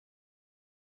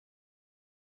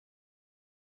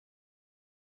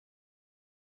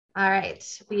All right,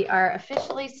 we are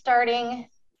officially starting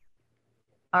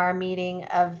our meeting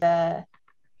of our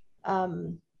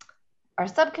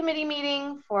subcommittee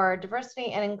meeting for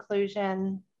diversity and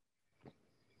inclusion.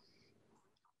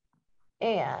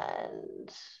 And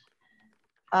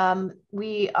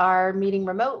we are meeting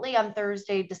remotely on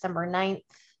Thursday, December 9th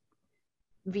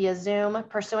via Zoom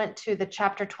pursuant to the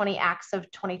Chapter 20 Acts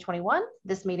of 2021.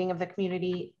 This meeting of the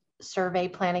Community Survey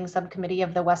Planning Subcommittee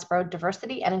of the Westboro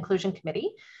Diversity and Inclusion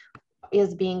Committee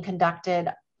is being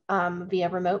conducted via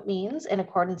remote means in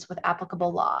accordance with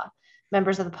applicable law.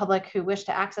 Members of the public who wish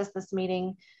to access this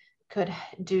meeting could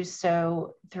do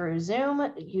so through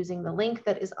Zoom using the link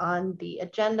that is on the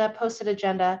agenda, posted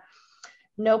agenda.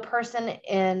 No person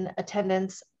in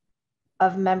attendance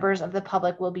of members of the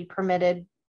public will be permitted,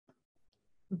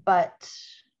 but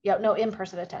no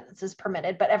in-person attendance is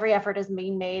permitted, but every effort is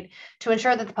being made to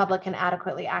ensure that the public can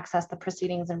adequately access the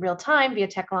proceedings in real time via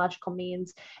technological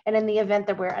means. And in the event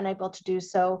that we're unable to do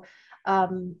so,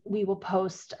 we will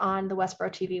post on the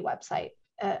Westboro TV website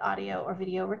audio or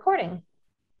video recording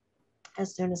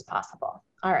as soon as possible.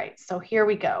 All right, so here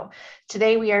we go.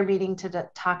 Today we are meeting to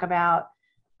talk about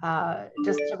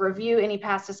just to review any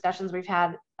past discussions we've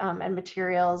had and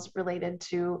materials related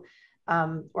to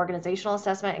organizational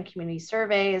assessment and community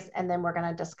surveys. And then we're going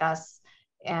to discuss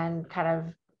and kind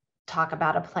of talk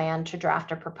about a plan to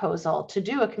draft a proposal to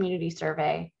do a community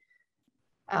survey.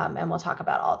 And we'll talk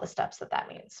about all the steps that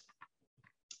means.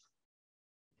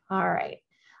 All right.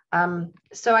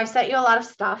 So I sent you a lot of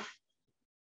stuff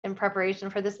in preparation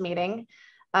for this meeting.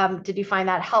 Did you find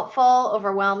that helpful,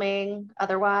 overwhelming,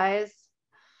 otherwise?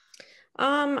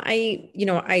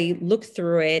 I looked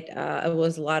through it. It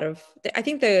was a lot of, I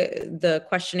think the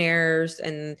questionnaires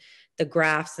and the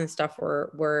graphs and stuff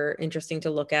were interesting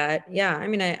to look at. Yeah. I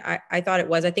mean, I thought it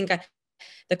was, I think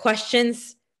the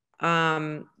questions,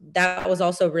 that was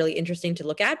also really interesting to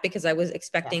look at because I was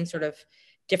expecting sort of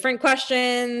different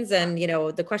questions and,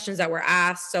 the questions that were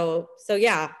asked. So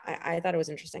yeah, I thought it was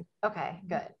interesting. Okay,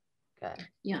 good.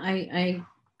 Yeah,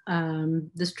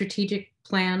 the strategic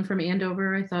plan from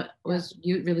Andover, I thought was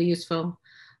really useful.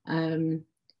 I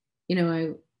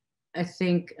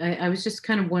think I was just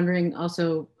kind of wondering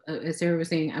also, as Sarah was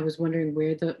saying, I was wondering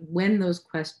when those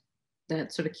questions,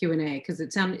 that sort of Q&A, because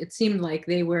it seemed like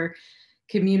they were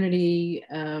community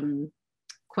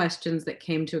questions that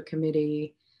came to a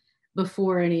committee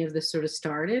before any of this sort of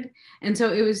started. And so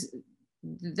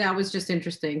that was just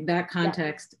interesting, that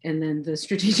context, and then the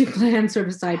strategic plan sort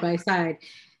of side by side.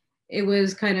 It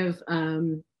was kind of,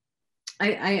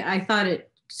 I thought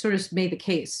it sort of made the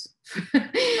case.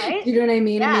 Right? You know what I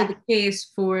mean? Yeah. It made the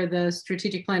case for the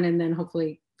strategic plan and then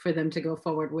hopefully for them to go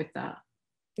forward with that.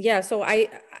 Yeah. So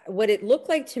what it looked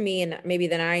like to me, and maybe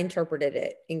then I interpreted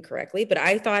it incorrectly, but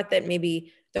I thought that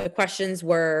maybe the questions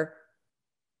were,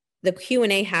 the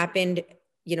Q&A happened,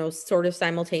 sort of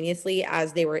simultaneously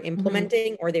as they were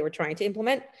implementing or they were trying to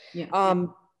implement. Yeah.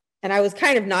 And I was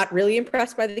kind of not really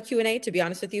impressed by the Q&A, to be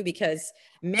honest with you, because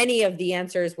many of the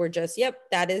answers were just, yep,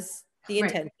 that is the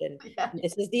intention. Right. Yeah.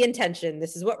 This is the intention.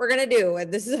 This is what we're going to do.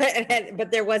 And this is, but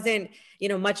there wasn't,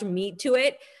 much meat to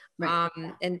it. Right.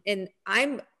 And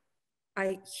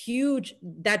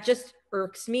that just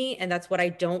irks me. And that's what I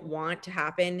don't want to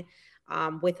happen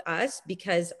with us,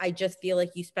 because I just feel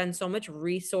like you spend so much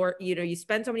you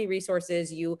spend so many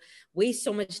resources, you waste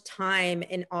so much time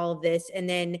in all of this. And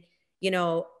then,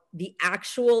 the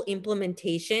actual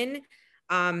implementation,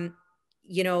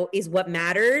 is what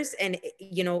matters. And,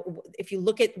 if you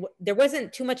look at, there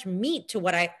wasn't too much meat to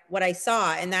what I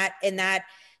saw in that.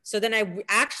 So then I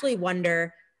actually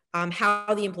wonder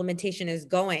how the implementation is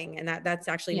going. And that's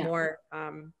actually more.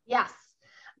 Yes.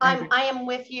 I am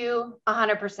with you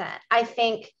 100%. I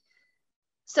think,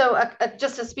 so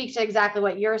just to speak to exactly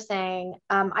what you're saying,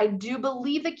 I do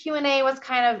believe the Q&A was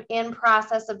kind of in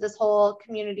process of this whole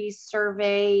community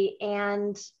survey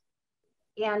and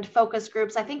focus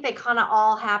groups. I think they kind of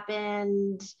all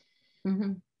happened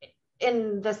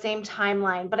in the same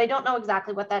timeline, but I don't know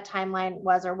exactly what that timeline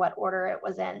was or what order it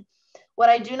was in. What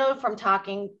I do know from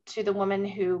talking to the woman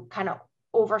who kind of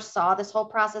oversaw this whole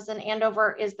process in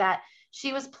Andover is that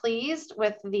she was pleased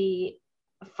with the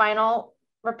final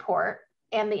report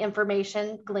and the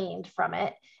information gleaned from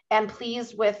it, and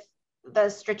pleased with the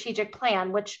strategic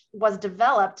plan, which was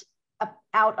developed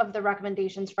out of the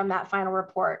recommendations from that final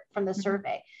report from the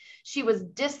survey. She was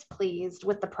displeased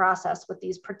with the process with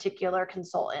these particular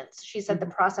consultants. She said the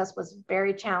process was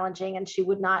very challenging and she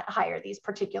would not hire these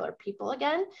particular people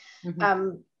again.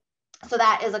 So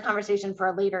that is a conversation for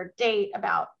a later date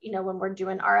about, when we're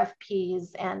doing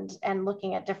RFPs and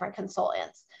looking at different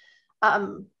consultants.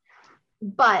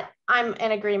 But I'm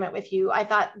in agreement with you. I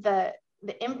thought the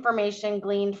information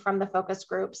gleaned from the focus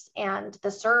groups and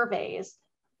the surveys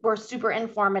were super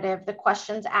informative. The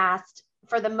questions asked,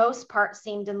 for the most part,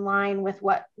 seemed in line with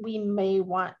what we may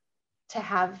want to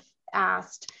have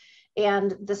asked.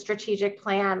 And the strategic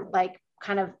plan, like,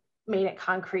 kind of made it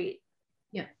concrete,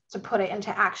 yeah, to put it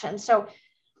into action. So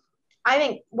I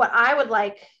think what I would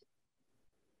like,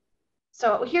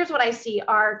 so here's what I see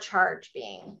our charge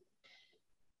being.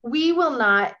 We will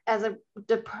not, as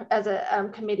a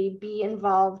committee, be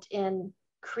involved in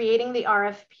creating the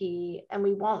RFP, and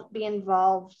we won't be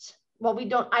involved. Well,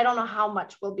 I don't know how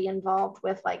much we'll be involved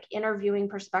with, like, interviewing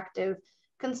prospective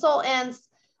consultants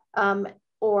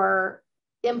or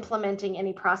implementing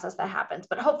any process that happens,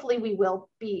 but hopefully we will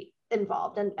be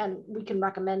involved, and we can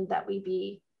recommend that we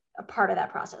be a part of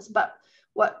that process. But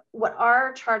what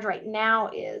our charge right now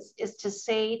is to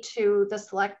say to the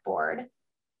select board,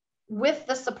 with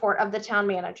the support of the town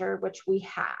manager, which we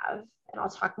have, and I'll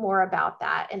talk more about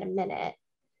that in a minute,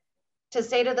 to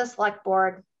say to the select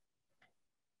board,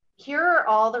 here are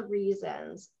all the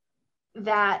reasons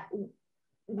that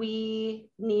we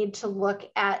need to look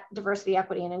at diversity,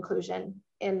 equity, and inclusion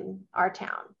in our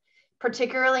town,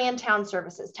 particularly in town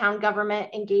services, town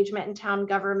government, engagement in town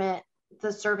government,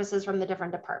 the services from the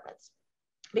different departments,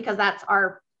 because that's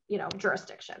our,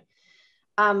 jurisdiction.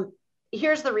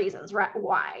 Here's the reasons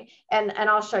why, and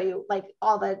I'll show you, like,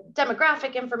 all the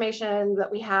demographic information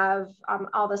that we have,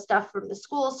 all the stuff from the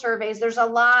school surveys. There's a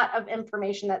lot of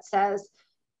information that says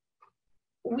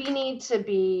we need to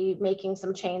be making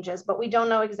some changes, but we don't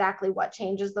know exactly what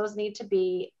changes those need to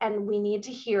be, and we need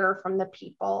to hear from the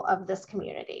people of this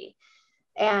community.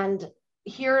 And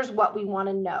here's what we want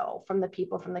to know from the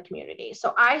people from the community.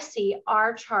 So I see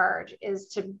our charge is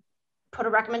to put a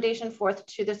recommendation forth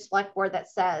to the select board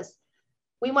that says,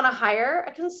 we want to hire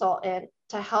a consultant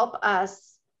to help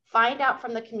us find out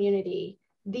from the community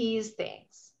these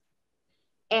things.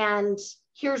 And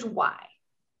here's why.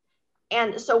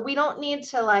 And so we don't need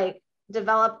to, like,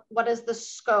 develop what is the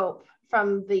scope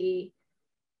from we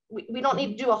don't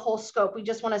need to do a whole scope. We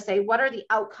just want to say, what are the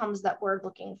outcomes that we're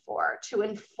looking for to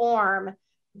inform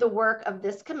the work of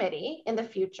this committee in the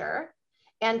future,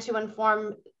 and to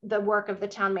inform the work of the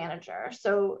town manager.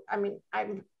 So, I mean,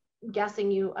 I'm guessing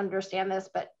you understand this,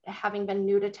 but having been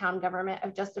new to town government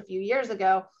of just a few years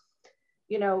ago,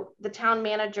 the town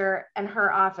manager and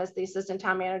her office, the assistant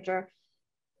town manager,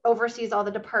 oversees all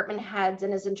the department heads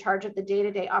and is in charge of the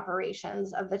day-to-day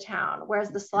operations of the town, whereas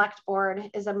the select board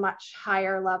is a much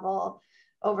higher level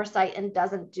oversight and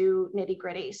doesn't do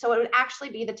nitty-gritty. So it would actually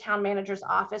be the town manager's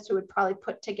office who would probably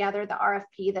put together the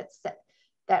RFP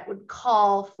that would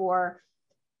call for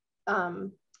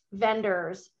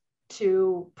vendors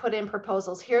to put in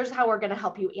proposals. Here's how we're going to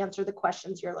help you answer the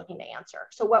questions you're looking to answer.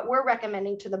 So what we're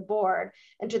recommending to the board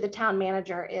and to the town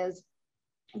manager is,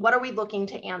 what are we looking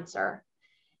to answer,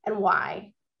 and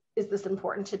why is this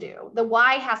important to do? The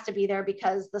why has to be there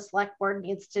because the select board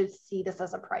needs to see this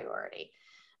as a priority.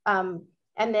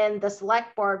 And then the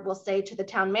select board will say to the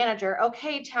town manager,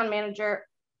 okay, town manager,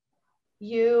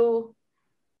 you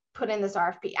put in this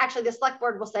RFP. Actually, the select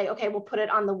board will say, okay, we'll put it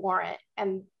on the warrant,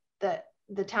 and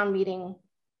the town meeting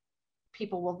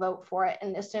people will vote for it.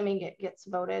 And assuming it gets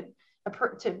voted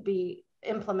to be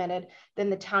implemented, then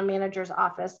the town manager's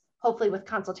office, hopefully with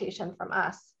consultation from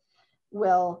us,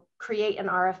 will create an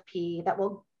RFP that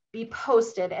will be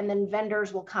posted, and then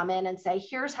vendors will come in and say,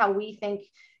 here's how we think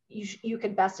you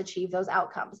could best achieve those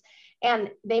outcomes.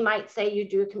 And they might say you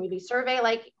do a community survey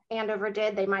like Andover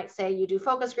did. They might say you do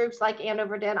focus groups like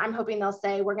Andover did. I'm hoping they'll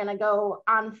say we're going to go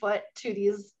on foot to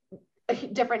these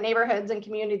different neighborhoods and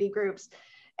community groups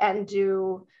and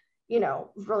do,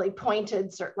 really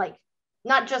pointed, like,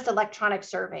 not just electronic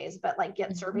surveys, but like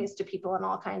get surveys to people in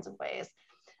all kinds of ways.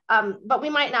 But we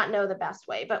might not know the best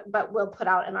way, but we'll put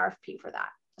out an RFP for that.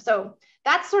 So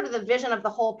that's sort of the vision of the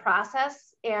whole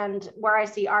process. And where I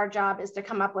see our job is to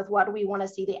come up with what do we want to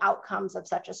see the outcomes of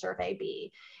such a survey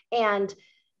be. And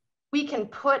we can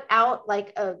put out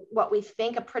like what we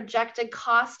think a projected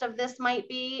cost of this might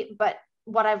be. But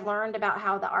what I've learned about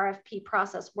how the RFP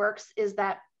process works is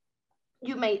that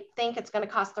you may think it's going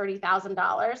to cost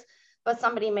 $30,000, but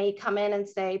somebody may come in and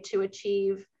say, to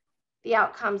achieve the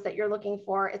outcomes that you're looking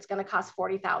for, it's going to cost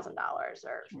 $40,000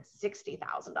 or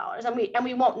 $60,000. And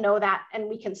we won't know that. And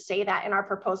we can say that in our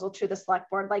proposal to the select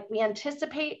board, like we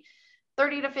anticipate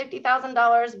 $30,000 to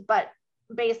 $50,000, but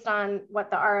based on what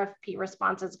the RFP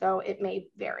responses go, it may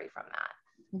vary from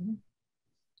that. Mm-hmm.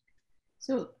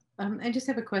 So I just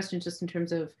have a question just in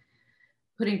terms of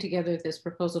putting together this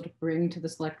proposal to bring to the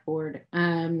select board.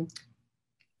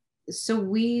 So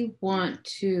we want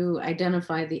to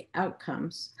identify the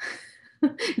outcomes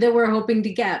that we're hoping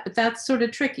to get, but that's sort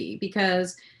of tricky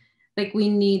because like we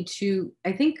need to,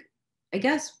 I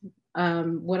guess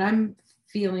what I'm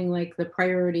feeling like the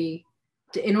priority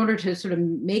in order to sort of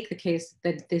make the case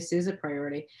that this is a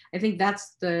priority, I think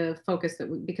that's the focus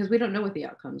because we don't know what the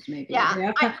outcomes may be. Yeah, Do I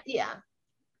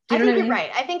you know think what you're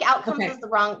right. I think outcomes Okay. is the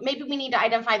wrong. Maybe we need to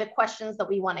identify the questions that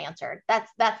we want answered. That's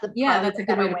the that's a good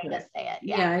better way way to to say it.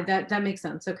 Yeah, that makes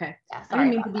sense. Okay. Yeah, I don't sorry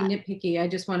mean about to be that. nitpicky. I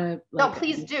just want to No,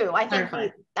 please do. I clarify.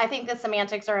 think the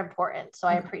semantics are important. So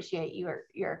I appreciate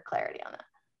your clarity on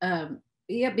that.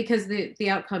 Yeah, because the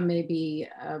outcome may be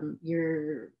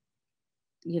you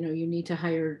need to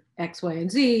hire X, Y, and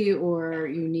Z, or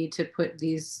you need to put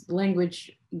these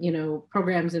language,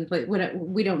 programs in place.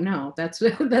 We don't know. That's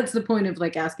the point of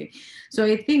like asking. So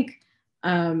I think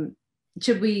so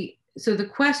the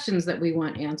questions that we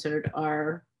want answered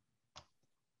are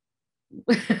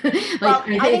well,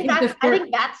 I think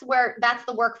that's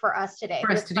the work for us today.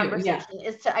 For us to do, yeah.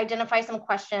 Is to identify some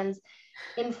questions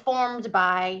informed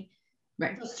by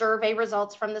the survey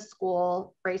results from the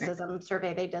school racism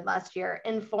survey they did last year,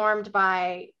 informed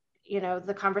by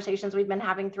the conversations we've been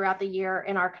having throughout the year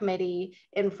in our committee,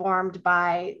 informed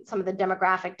by some of the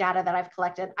demographic data that I've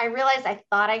collected. I realized I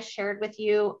thought I shared with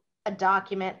you a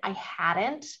document. I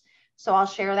hadn't, so I'll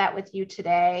share that with you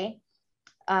today.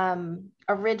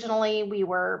 Originally we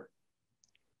were,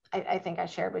 I think I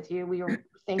shared with you, we were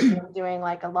thinking of doing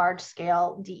like a large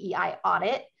scale DEI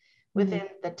audit within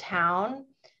the town.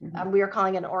 We were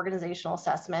calling it an organizational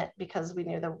assessment because we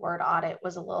knew the word audit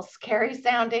was a little scary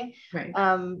sounding. Right.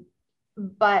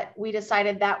 But we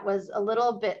decided that was a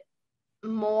little bit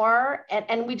more,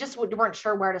 and we just weren't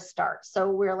sure where to start. So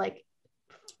we're like,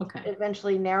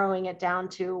 eventually narrowing it down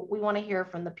to, we want to hear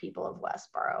from the people of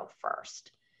Westboro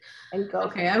first. And go.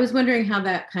 Okay, I was wondering how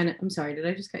that I'm sorry, did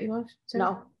I just cut you off? Sorry?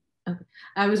 No. Okay.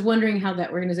 I was wondering how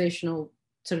that organizational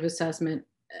sort of assessment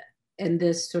and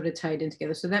this sort of tied in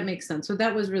together. So that makes sense. So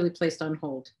that was really placed on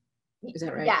hold. Is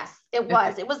that right? Yes, it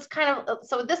was. It was kind of,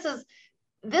 so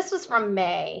this was from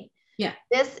May. Yeah.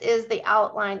 This is the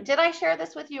outline. Did I share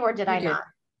this with you or did I not?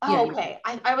 Oh, okay.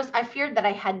 I feared that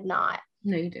I had not.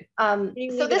 No, you did.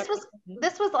 So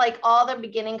this was like all the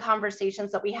beginning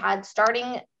conversations that we had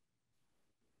starting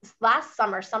last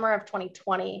summer of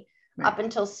 2020, up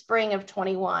until spring of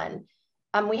 21.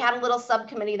 We had a little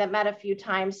subcommittee that met a few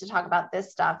times to talk about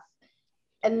this stuff.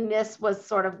 And this was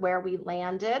sort of where we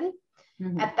landed.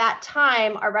 At that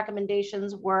time, our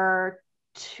recommendations were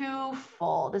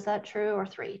twofold. Is that true? Or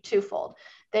three? Twofold.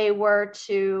 They were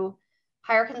to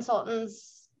hire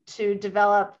consultants to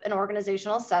develop an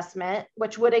organizational assessment,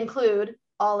 which would include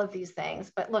all of these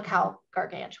things, but look how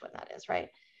gargantuan that is, right?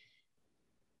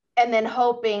 And then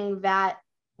hoping that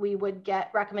we would get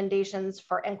recommendations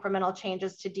for incremental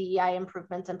changes to DEI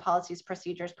improvements in policies,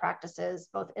 procedures, practices,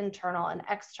 both internal and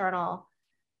external,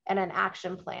 and an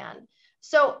action plan.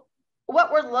 So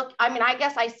what I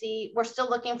guess I see, we're still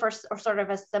looking for sort of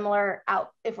a similar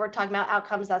if we're talking about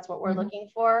outcomes, that's what we're looking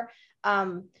for.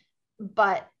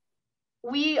 But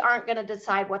we aren't going to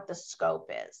decide what the scope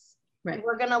is. Right.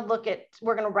 We're going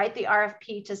to write the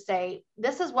RFP to say,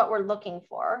 this is what we're looking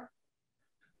for.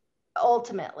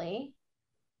 Ultimately,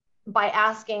 by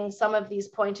asking some of these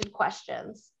pointed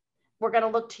questions, we're going to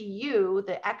look to you,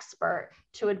 the expert,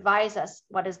 to advise us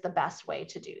what is the best way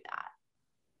to do that.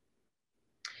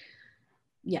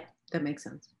 Yeah, that makes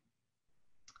sense.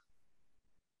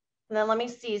 And then let me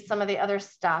see some of the other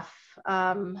stuff.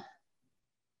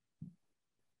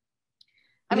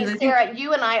 Sarah,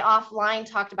 you and I offline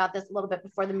talked about this a little bit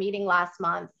before the meeting last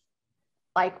month.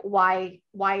 Like, why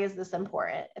is this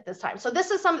important at this time? So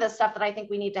this is some of the stuff that I think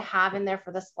we need to have in there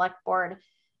for the select board,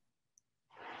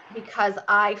 because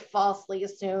I falsely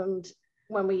assumed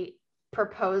when we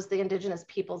proposed the Indigenous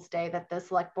Peoples Day that the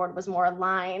select board was more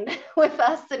aligned with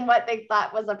us and what they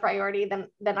thought was a priority than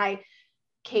I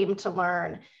came to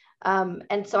learn.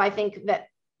 And so I think that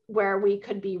where we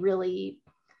could be really,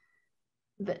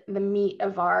 the meat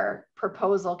of our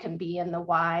proposal can be in the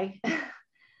why.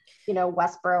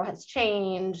 Westboro has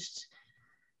changed,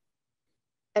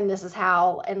 and this is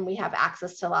how, and we have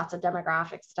access to lots of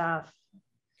demographic stuff.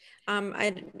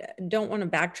 I don't want to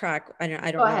backtrack. I don't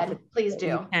Go know ahead, please do.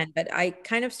 You can, but I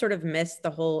kind of sort of missed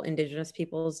the whole Indigenous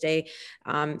Peoples Day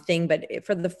thing. But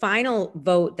for the final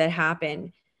vote that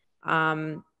happened,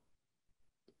 or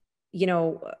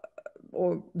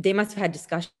they must have had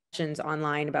discussions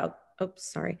online about.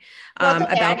 Oops, sorry. No, it's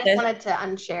okay. About I just wanted to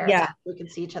unshare. Yeah, so we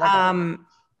could see each other.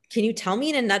 Can you tell me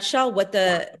in a nutshell what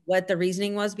the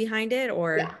reasoning was behind it,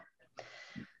 or? Yeah.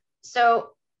 So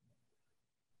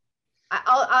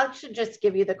I should just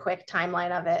give you the quick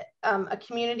timeline of it. A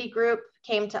community group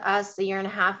came to us a year and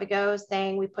a half ago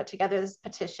saying we put together this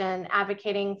petition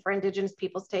advocating for Indigenous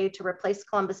Peoples Day to replace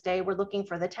Columbus Day. We're looking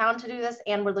for the town to do this,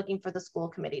 and we're looking for the school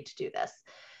committee to do this.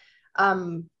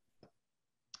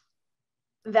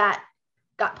 That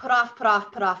got put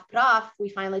off. We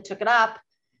finally took it up,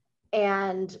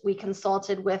 and we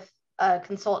consulted with a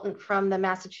consultant from the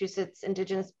Massachusetts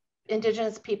Indigenous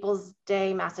Peoples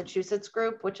Day Massachusetts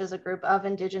group, which is a group of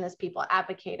Indigenous people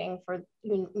advocating for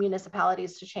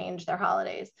municipalities to change their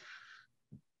holidays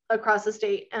across the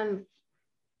state. And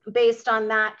based on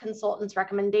that consultant's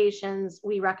recommendations,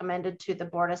 we recommended to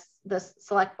the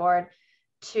select board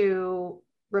to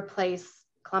replace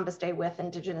Columbus Day with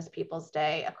Indigenous Peoples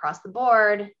Day across the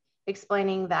board,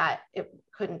 explaining that it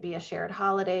couldn't be a shared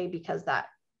holiday because that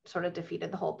sort of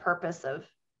defeated the whole purpose of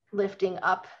lifting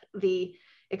up the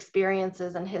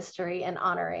experiences and history and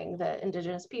honoring the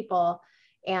Indigenous people,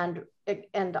 and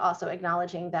also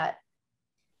acknowledging that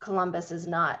Columbus is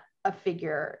not a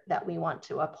figure that we want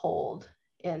to uphold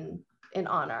in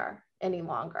honor any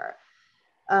longer.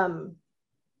 I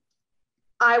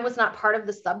was not part of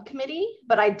the subcommittee,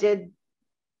 but I did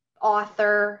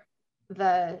author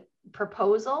the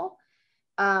proposal.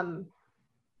 In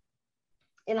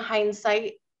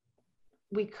hindsight,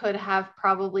 we could have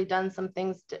probably done some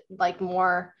things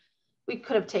we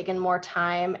could have taken more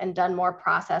time and done more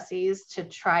processes to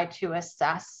try to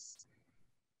assess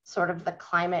sort of the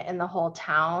climate in the whole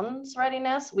town's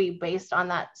readiness. We based on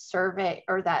that survey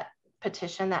or that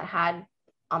petition that had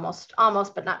almost,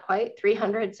 but not quite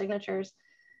 300 signatures.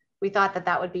 We thought that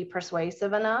that would be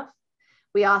persuasive enough.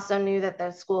 We also knew that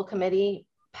the school committee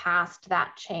passed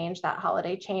that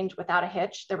holiday change without a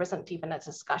hitch. There wasn't even a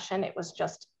discussion. It was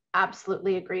just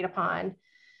absolutely agreed upon.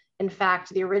 In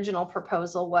fact, the original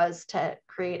proposal was to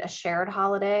create a shared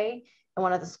holiday, and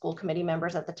one of the school committee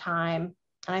members at the time,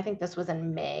 and I think this was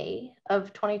in May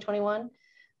of 2021,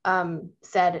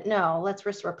 said, no, let's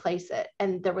just replace it.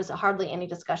 And there was hardly any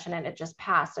discussion, and it just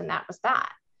passed, and that was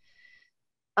that.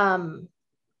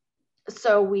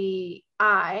 So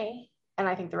I, and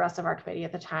I think the rest of our committee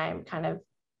at the time kind of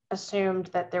assumed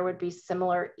that there would be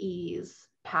similar ease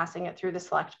passing it through the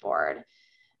select board.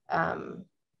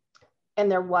 And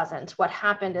there wasn't. What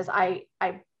happened is I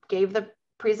gave the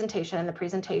presentation, and the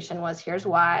presentation was, here's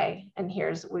why, and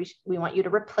here's, we want you to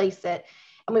replace it.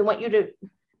 And we want you to,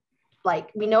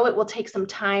 we know it will take some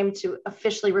time to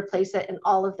officially replace it in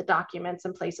all of the documents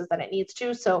and places that it needs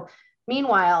to. So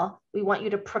meanwhile, we want you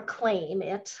to proclaim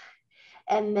it.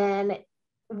 And then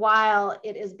while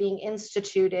it is being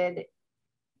instituted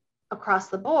across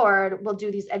the board, we'll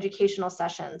do these educational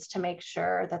sessions to make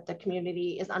sure that the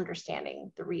community is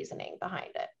understanding the reasoning behind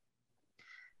it.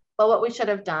 But what we should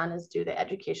have done is do the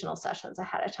educational sessions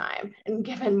ahead of time and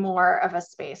given more of a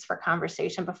space for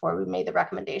conversation before we made the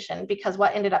recommendation. Because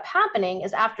what ended up happening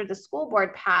is after the school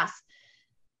board passed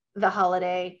the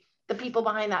holiday, the people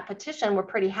behind that petition were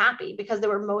pretty happy because they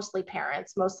were mostly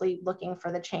parents, mostly looking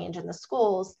for the change in the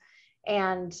schools.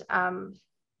 And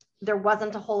there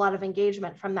wasn't a whole lot of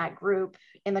engagement from that group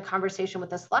in the conversation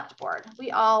with the select board. We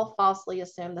all falsely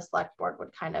assumed the select board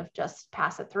would kind of just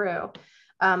pass it through.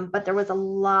 But there was a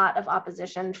lot of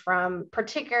opposition from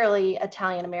particularly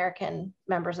Italian-American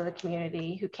members of the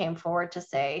community who came forward to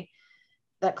say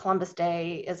that Columbus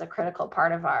Day is a critical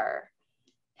part of our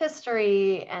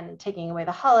history, and taking away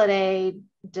the holiday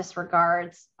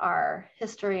disregards our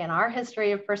history and our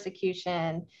history of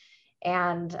persecution.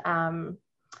 And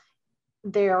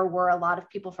there were a lot of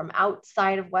people from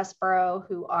outside of Westboro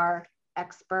who are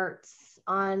experts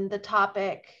on the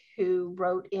topic, who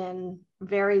wrote in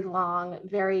very long,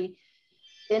 very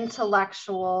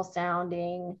intellectual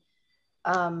sounding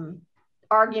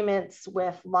arguments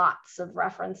with lots of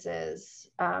references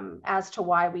as to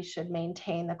why we should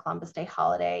maintain the Columbus Day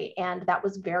holiday. And that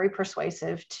was very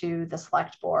persuasive to the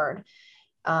select board.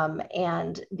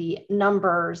 And the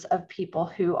numbers of people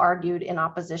who argued in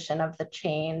opposition of the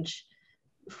change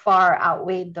far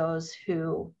outweighed those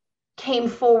who came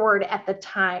forward at the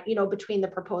time, between the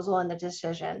proposal and the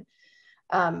decision.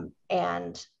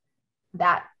 And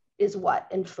that is what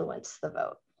influenced the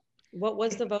vote. What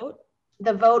was the vote?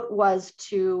 The vote was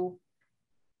to.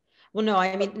 Well, no,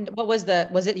 I mean, was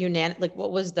it unanimous?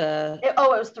 What was the? It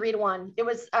was 3-1. It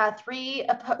was 3.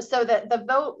 So the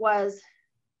vote was,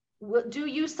 do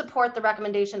you support the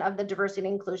recommendation of the Diversity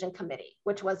and Inclusion Committee,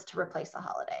 which was to replace the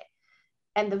holiday?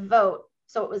 And the vote,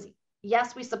 so it was,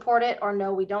 yes, we support it, or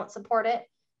no, we don't support it.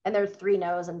 And there are 3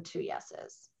 no's and 2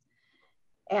 yeses.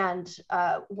 And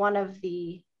one of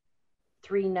the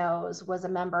 3 no's was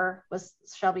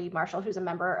Shelby Marshall, who's a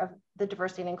member of the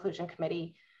Diversity and Inclusion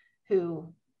Committee,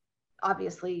 who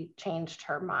obviously changed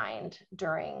her mind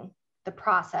during the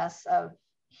process of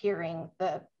hearing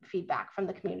the feedback from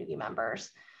the community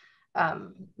members.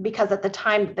 Because at the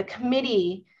time the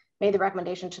committee made the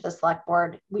recommendation to the select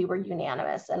board, we were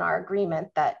unanimous in our agreement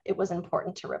that it was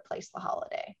important to replace the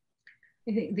holiday.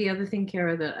 I think the other thing,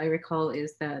 Kara, that I recall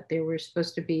is that there was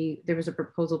a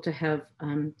proposal to have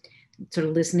sort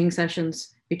of listening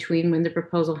sessions between when the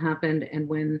proposal happened and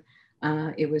when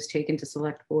it was taken to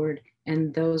select board.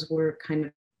 And those were kind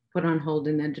of put on hold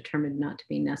and then determined not to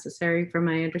be necessary, from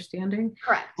my understanding.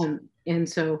 Correct. And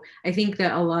so I think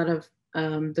that a lot of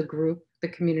the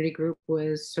community group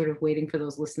was sort of waiting for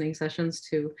those listening sessions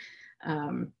to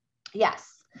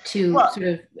yes, sort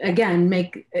of again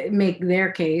make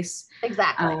their case.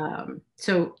 Exactly.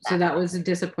 So that was a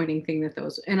disappointing thing that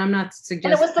those, and I'm not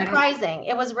suggesting. And it was surprising.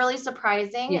 It was really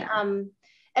surprising. Yeah.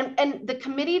 And the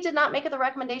committee did not make it the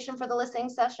recommendation for the listening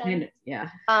session. Yeah.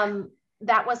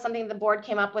 That was something the board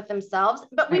came up with themselves,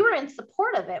 but we were in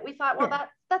support of it. We thought, well,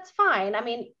 that's fine. I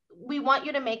mean, we want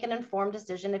you to make an informed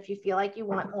decision. If you feel like you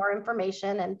want more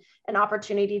information and an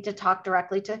opportunity to talk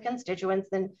directly to constituents,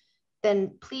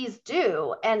 then please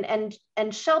do. And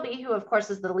Shelby, who of course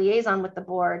is the liaison with the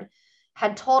board,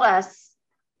 had told us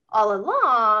all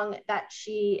along that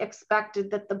she expected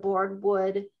that the board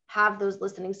would have those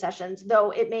listening sessions,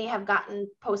 though it may have gotten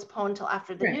postponed till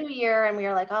after the new year. And we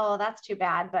were like, oh, that's too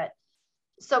bad, but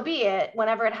so be it.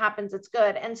 Whenever it happens, it's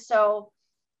good. And so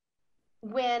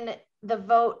when the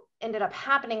vote ended up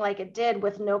happening like it did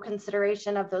with no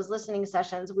consideration of those listening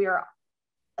sessions,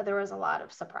 there was a lot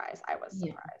of surprise. I was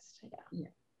surprised. Yeah.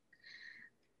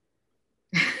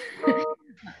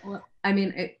 Well, I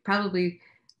mean, it probably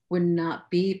would not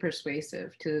be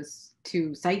persuasive to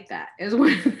cite that as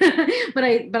one, but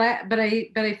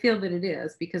I feel that it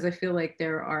is, because I feel like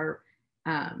there are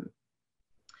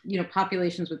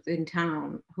populations within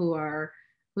town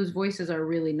whose voices are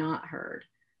really not heard,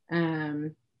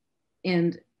 and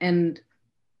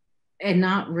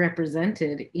not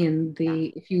represented in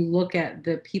the, if you look at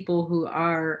the people who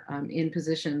are in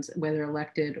positions, whether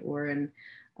elected or in,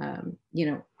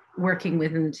 working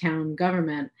within the town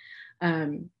government.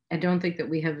 I don't think that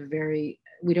we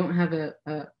don't have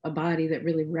a body that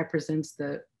really represents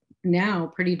the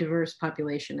now pretty diverse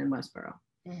population in Westboro.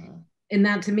 Mm-hmm. And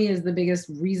that to me is the biggest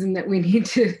reason that we need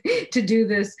to do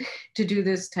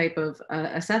this type of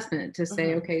assessment, to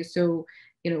say, okay, so,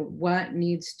 what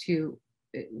needs to,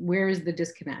 where is the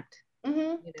disconnect?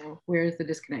 Where is the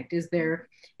disconnect? Is there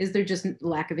just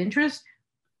lack of interest?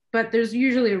 But there's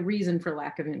usually a reason for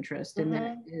lack of interest, and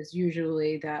that is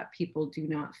usually that people do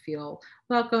not feel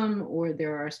welcome, or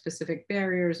there are specific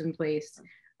barriers in place,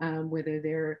 whether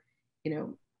they're,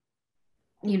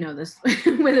 this,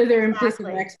 whether they're implicit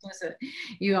or explicit.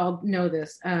 You all know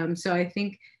this. So I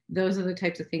think those are the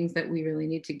types of things that we really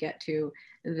need to get to,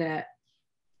 that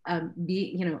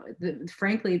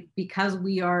frankly, because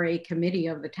we are a committee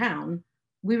of the town,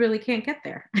 we really can't get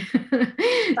there. Do you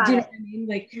know what I mean?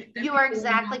 Like, you are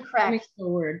exactly correct.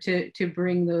 Forward to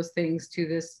bring those things to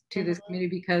this committee,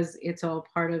 because it's all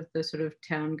part of the sort of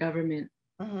town government.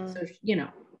 So you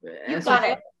got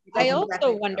it. I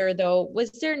also wonder though, was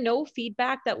there no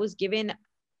feedback that was given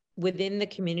within the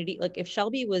community? Like if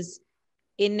Shelby was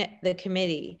in the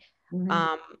committee,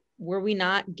 were we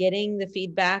not getting the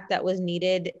feedback that was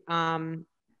needed?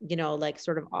 Like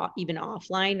sort of even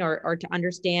offline, or to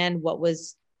understand what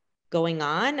was going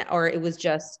on, or it was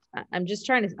just, I'm just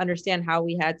trying to understand how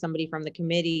we had somebody from the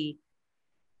committee.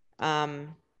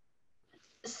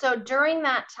 So during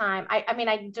that time, I mean,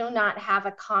 I do not have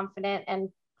a confident and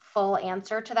full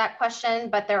answer to that question,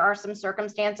 but there are some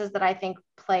circumstances that I think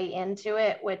play into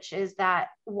it, which is that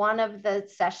one of the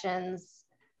sessions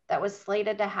that was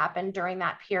slated to happen during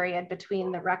that period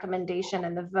between the recommendation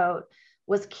and the vote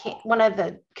was one of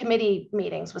the committee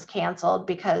meetings was canceled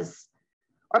because,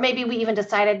 or maybe we even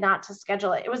decided not to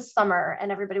schedule it. It was summer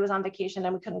and everybody was on vacation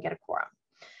and we couldn't get a quorum.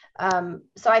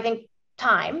 So I think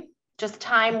just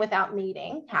time without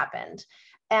meeting happened.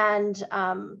 And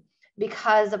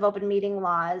because of open meeting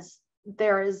laws,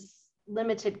 there is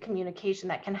limited communication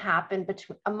that can happen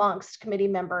amongst committee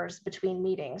members between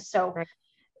meetings. So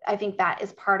I think that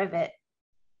is part of it,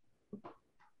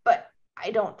 but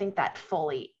I don't think that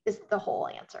fully is the whole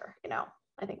answer.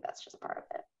 I think that's just part of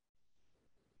it.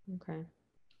 Okay.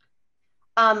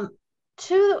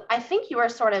 I think you were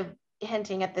sort of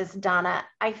hinting at this, Donna.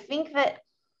 I think that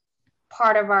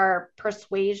part of our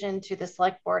persuasion to the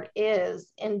select board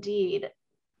is indeed,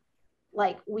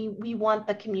 like, we want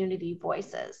the community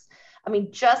voices. I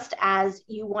mean, just as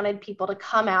you wanted people to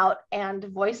come out and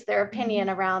voice their opinion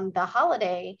around the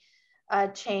holiday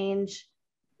change,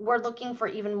 we're looking for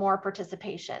even more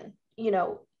participation, you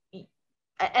know,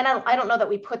 and I don't know that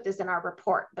we put this in our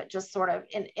report, but just sort of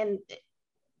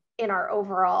in our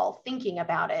overall thinking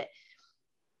about it,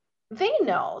 they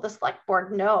know, the select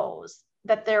board knows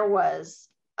that there was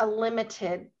a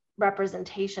limited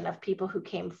representation of people who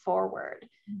came forward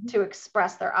to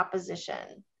express their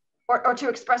opposition or to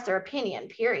express their opinion,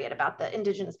 period, about the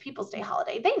Indigenous Peoples Day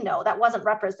holiday. They know that wasn't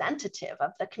representative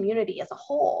of the community as a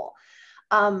whole.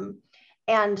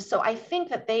 And so I think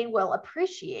that they will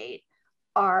appreciate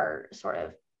our sort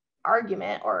of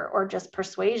argument or just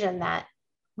persuasion that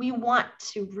we want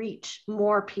to reach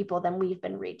more people than we've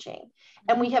been reaching.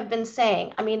 And we have been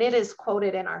saying, I mean, it is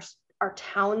quoted in our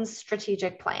town's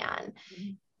strategic plan.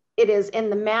 It is in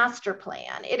the master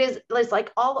plan. It's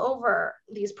like all over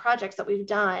these projects that we've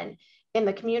done in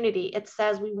the community. It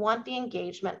says we want the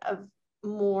engagement of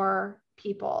more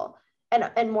people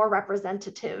and more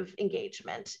representative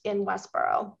engagement in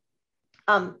Westboro.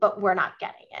 But we're not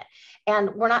getting it.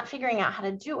 And we're not figuring out how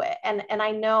to do it. And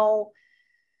I know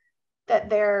that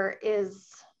there is,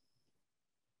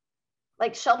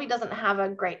 like, Shelby doesn't have a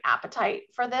great appetite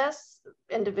for this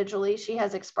individually. She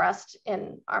has expressed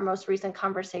in our most recent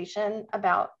conversation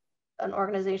about an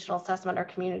organizational assessment or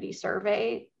community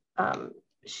survey.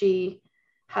 She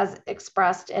has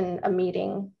expressed in a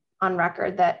meeting on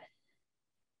record that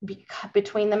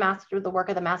between the work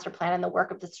of the master plan and the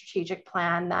work of the strategic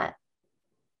plan, that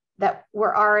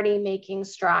we're already making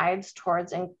strides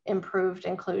towards improved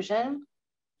inclusion.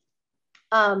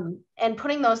 And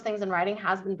putting those things in writing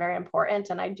has been very important,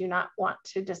 and I do not want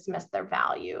to dismiss their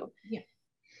value. Yeah.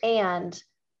 And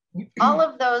all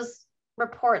of those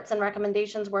reports and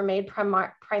recommendations were made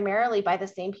primarily by the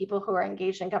same people who are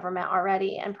engaged in government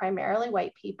already, and primarily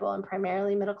white people, and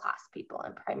primarily middle-class people,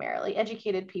 and primarily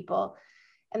educated people.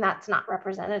 And that's not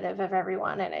representative of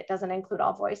everyone, and it doesn't include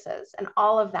all voices. And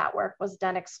all of that work was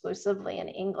done exclusively in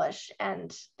English,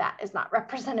 and that is not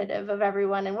representative of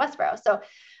everyone in Westboro. So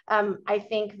I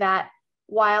think that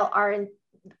while I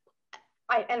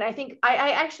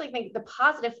actually think the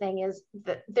positive thing is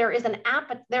that there is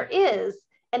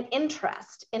an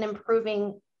interest in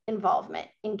improving involvement,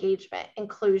 engagement,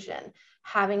 inclusion,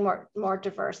 having more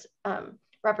diverse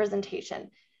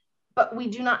representation. But we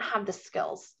do not have the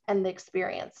skills and the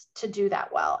experience to do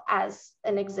that well as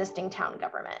an existing town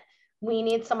government. We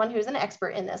need someone who's an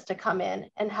expert in this to come in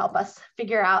and help us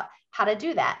figure out how to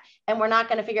do that. And we're not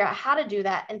going to figure out how to do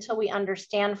that until we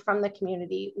understand from the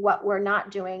community what we're not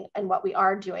doing and what we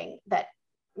are doing that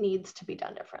needs to be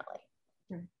done differently.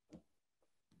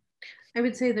 I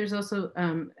would say there's also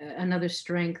another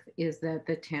strength is that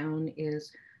the town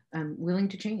is willing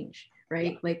to change,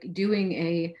 right? Yeah. Like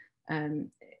doing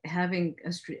having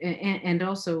and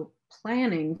also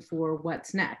planning for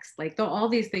what's next. Like all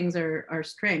these things are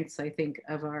strengths, I think,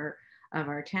 of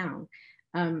our town.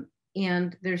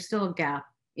 And there's still a gap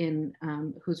in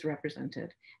who's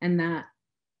represented. And that,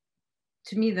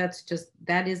 to me,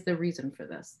 that is the reason for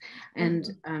this.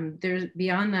 And there's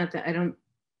beyond that,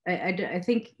 I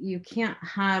think you can't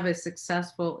have a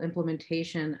successful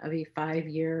implementation of a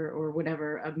 5-year or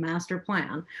whatever, a master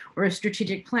plan or a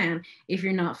strategic plan if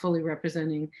you're not fully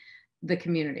representing the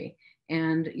community.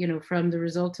 And, you know, from the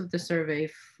results of the survey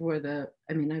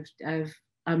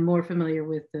I'm more familiar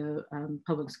with the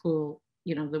public school,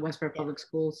 you know, the Westboro Public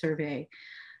School survey.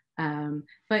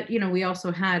 But, you know, we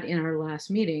also had in our last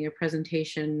meeting a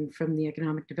presentation from the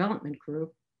Economic Development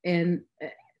Group, and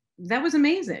that was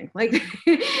amazing. Like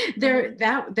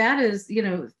that is, you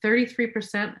know,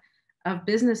 33% of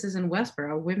businesses in Westboro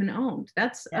are women owned.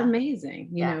 That's amazing.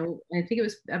 You know, I think it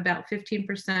was about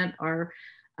 15% are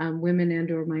women and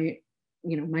or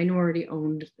minority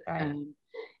owned. Right.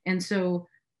 And so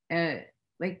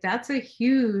like that's a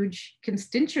huge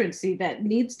constituency that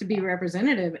needs to be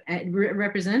represented at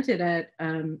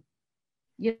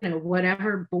you know,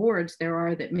 whatever boards there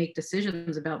are that make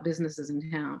decisions about businesses in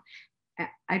town.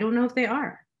 I don't know if they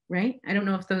are, right? I don't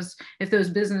know if those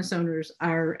business owners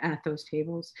are at those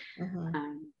tables.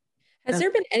 Has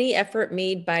there been any effort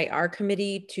made by our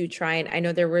committee to try and, I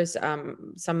know there was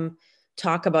some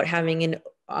talk about having an,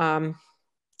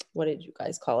 what did you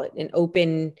guys call it? An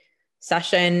open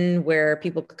session where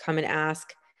people could come and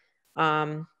ask.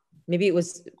 Maybe it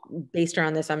was based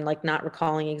around this. I'm like not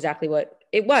recalling exactly what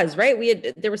it was,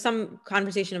 right? There was some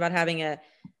conversation about having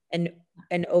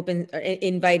an open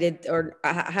invited, or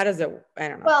how does it, I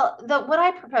don't know. Well, what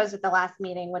I proposed at the last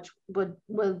meeting, which will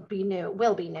be new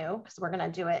because we're going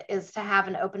to do it, is to have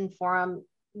an open forum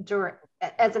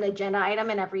as an agenda item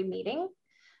in every meeting,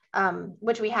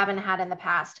 which we haven't had in the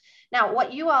past. Now,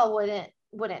 what you all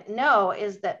wouldn't know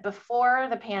is that before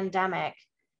the pandemic,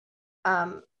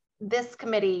 this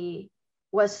committee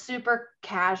was super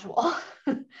casual.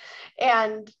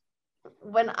 And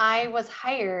when I was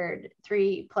hired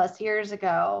 3+ years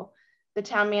ago, the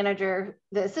town manager,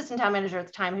 the assistant town manager at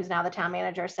the time, who's now the town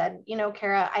manager, said, you know,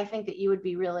 Kara, I think that you would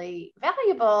be really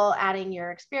valuable adding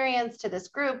your experience to this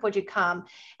group. Would you come?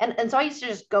 And so I used to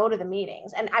just go to the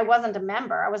meetings, and I wasn't a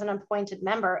member. I was an appointed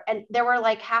member. And there were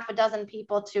like half a dozen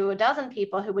people to a dozen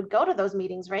people who would go to those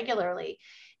meetings regularly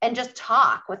and just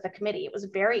talk with the committee. It was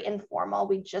very informal.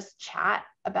 We just chat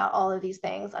about all of these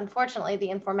things. Unfortunately, the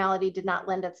informality did not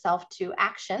lend itself to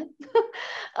action.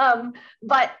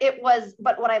 But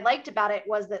what I liked about it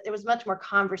was that it was much more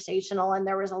conversational, and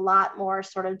there was a lot more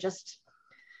sort of just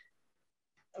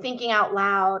thinking out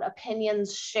loud,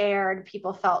 opinions shared.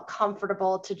 People felt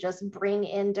comfortable to just bring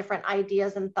in different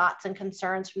ideas and thoughts and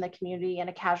concerns from the community in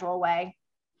a casual way.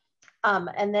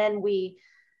 And then we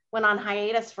went on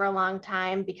hiatus for a long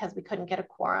time because we couldn't get a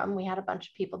quorum. We had a bunch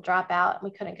of people drop out and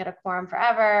we couldn't get a quorum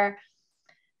forever.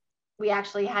 We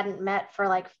actually hadn't met for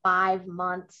like 5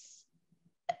 months.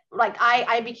 Like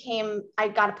I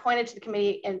got appointed to the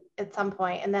committee at some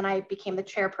point, and then I became the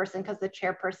chairperson because the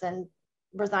chairperson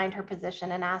resigned her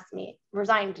position and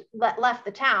left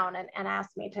the town and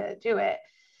asked me to do it.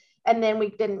 And then we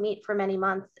didn't meet for many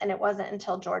months. And it wasn't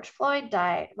until George Floyd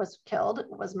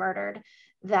was murdered,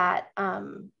 that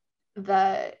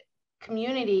the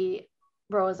community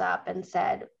rose up and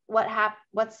said,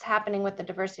 what's happening with the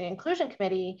Diversity and Inclusion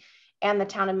Committee? And the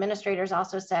town administrators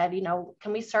also said, you know,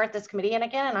 can we start this committee in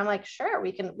again? And I'm like, sure,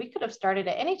 we could have started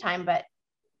at any time, but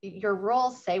your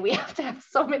rules say we have to have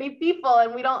so many people,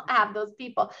 and we don't have those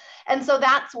people. And so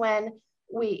that's when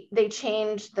they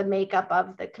changed the makeup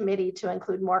of the committee to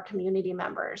include more community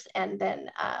members. And then,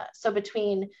 so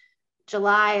between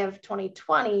July of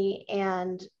 2020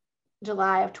 and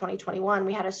July of 2021,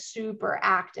 we had a super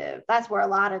active, that's where a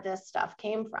lot of this stuff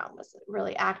came from, was a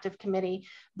really active committee,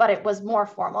 but it was more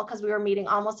formal because we were meeting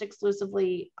almost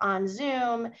exclusively on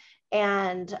Zoom.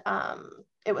 And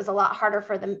it was a lot harder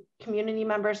for the community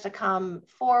members to come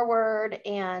forward.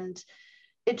 And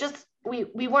it just, we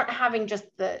weren't having just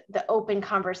the open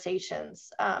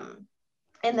conversations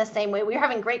in the same way. We were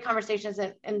having great conversations,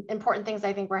 and important things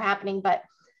I think were happening, but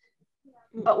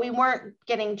we weren't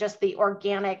getting just the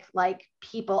organic, like,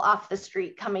 people off the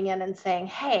street coming in and saying,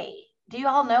 hey, do you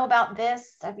all know about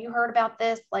this? Have you heard about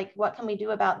this? Like, what can we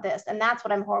do about this? And that's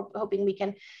what I'm hoping we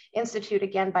can institute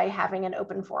again by having an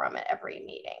open forum at every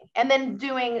meeting. And then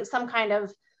doing some kind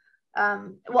of,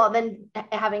 then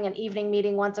having an evening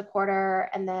meeting once a quarter.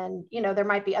 And then, you know, there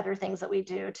might be other things that we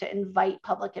do to invite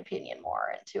public opinion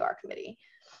more into our committee.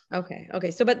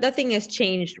 Okay. So, but nothing has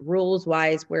changed rules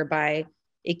wise, whereby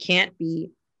it can't be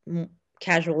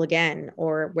casual again,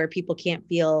 or where people can't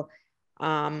feel,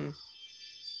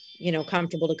 you know,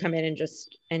 comfortable to come in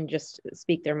and just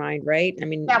speak their mind, right? I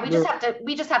mean, yeah,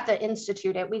 we just have to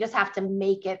institute it. We just have to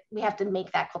make it. We have to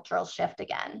make that cultural shift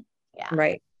again. Yeah.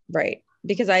 Right.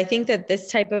 Because I think that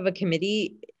this type of a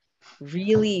committee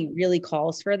really, really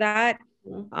calls for that.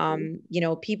 Mm-hmm. You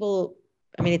know, people,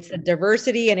 I mean, it's a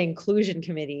diversity and inclusion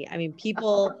committee. I mean,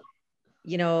 people,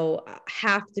 you know,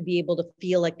 have to be able to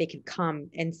feel like they can come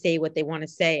and say what they want to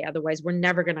say. Otherwise, we're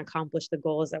never going to accomplish the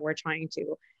goals that we're trying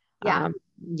to. Yeah.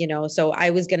 You know, so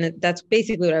that's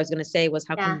basically what I was going to say, was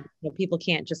how come, you know, people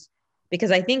can't just,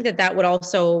 because I think that would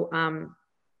also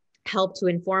help to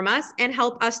inform us and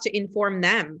help us to inform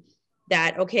them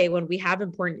that, okay, when we have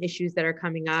important issues that are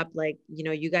coming up, like, you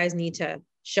know, you guys need to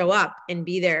show up and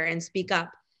be there and speak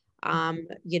up,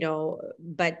 you know,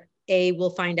 but A, we'll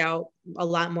find out a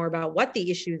lot more about what the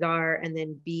issues are, and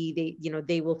then B,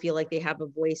 they will feel like they have a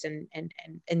voice and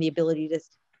the ability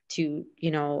to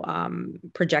you know,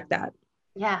 project that.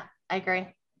 Yeah, I agree.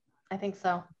 I think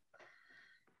so.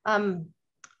 All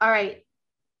right.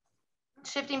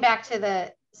 Shifting back to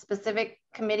the specific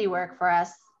committee work for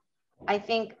us, I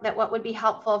think that what would be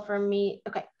helpful for me,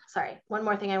 okay, sorry, one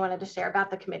more thing I wanted to share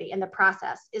about the committee and the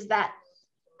process is that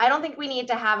I don't think we need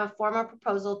to have a formal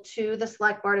proposal to the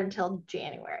select board until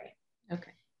January.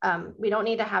 Okay. We don't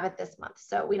need to have it this month.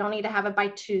 So we don't need to have it by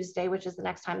Tuesday, which is the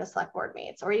next time the select board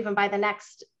meets, or even by the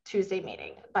next Tuesday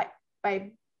meeting, but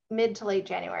by mid to late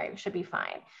January should be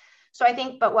fine. So I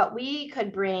think, but what we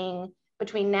could bring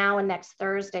between now and next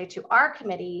Thursday to our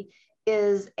committee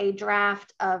is a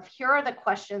draft of, here are the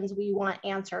questions we want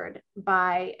answered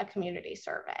by a community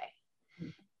survey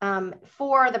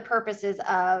for the purposes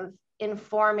of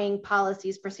informing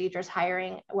policies, procedures,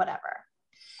 hiring, whatever.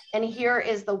 And here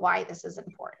is the why this is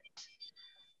important.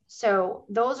 So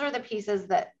those are the pieces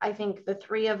that I think the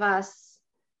three of us,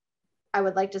 I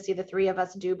would like to see the three of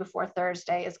us do before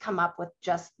Thursday, is come up with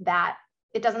just that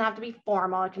it doesn't have to be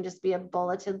formal. It can just be a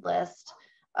bulleted list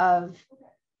of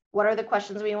what are the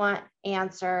questions we want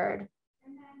answered?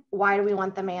 Why do we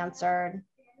want them answered?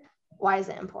 Why is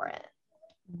it important?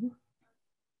 Mm-hmm.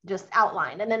 Just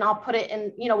outlined. And then I'll put it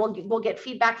in, you know, we'll get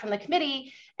feedback from the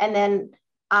committee, and then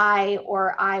I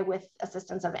with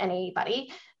assistance of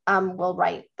anybody will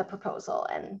write the proposal,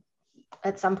 and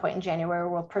at some point in January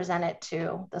we'll present it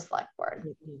to the select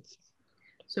board.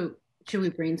 So should we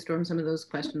brainstorm some of those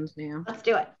questions now? Let's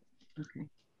do it. Okay.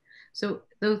 So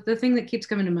the thing that keeps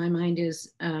coming to my mind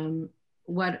is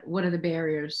what are the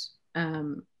barriers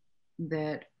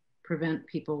that prevent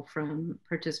people from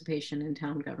participation in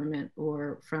town government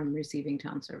or from receiving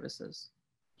town services?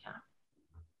 Yeah.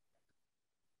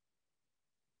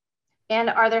 And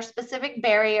are there specific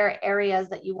barrier areas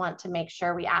that you want to make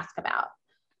sure we ask about?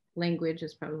 Language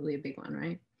is probably a big one,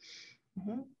 right?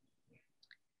 Mm-hmm.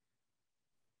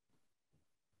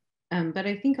 But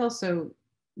I think also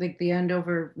like the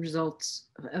Andover results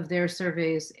of their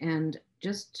surveys and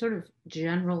just sort of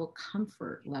general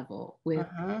comfort level with,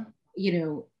 you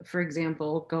know, for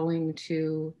example, going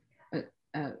to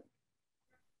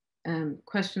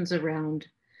questions around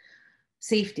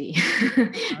safety,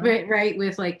 right?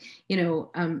 With like, you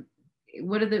know,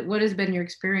 what has been your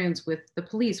experience with the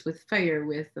police, with fire,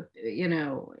 with, you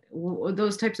know,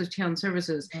 those types of town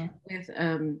services, with,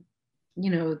 you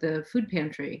know, the food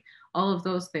pantry, all of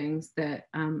those things that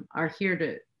are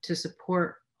here to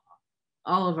support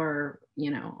all of our,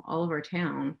 you know, all of our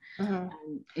town.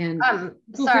 And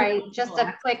sorry, just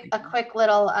a quick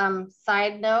little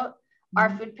side note. Our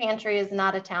food pantry is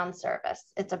not a town service.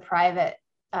 It's a private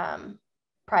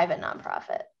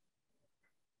nonprofit.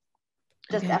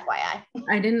 Just okay. FYI.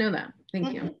 I didn't know that.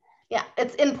 Thank you. Yeah,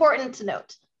 it's important to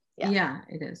note. Yes. Yeah,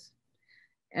 it is.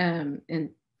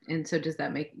 And so does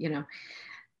that make, you know,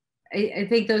 I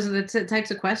think those are the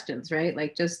types of questions, right?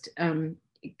 Like just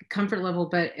comfort level,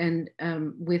 but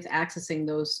with accessing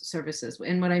those services.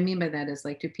 And what I mean by that is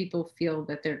like, do people feel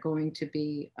that they're going to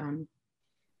be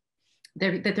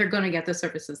that they're going to get the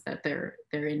services that they're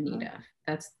in need of?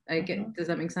 That's does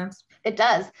that make sense? It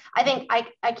does. I think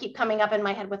I keep coming up in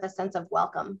my head with a sense of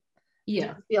welcome.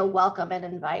 Yeah, feel welcome and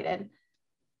invited.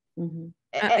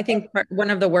 I think one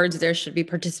of the words there should be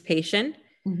participation.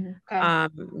 Okay.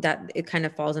 That it kind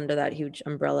of falls under that huge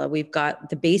umbrella. We've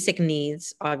got the basic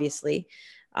needs, obviously,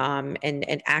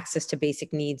 and access to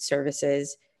basic needs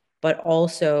services, but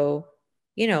also,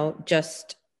 you know,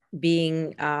 just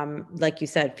being, like you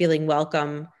said, feeling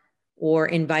welcome or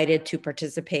invited to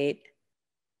participate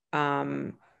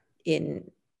in.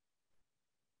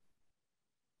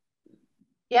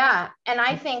 Yeah, and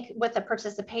I think with the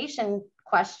participation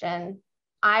question,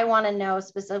 I want to know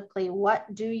specifically, what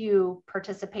do you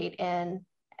participate in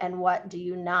and what do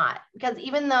you not? Because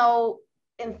even though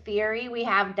in theory we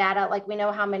have data, like we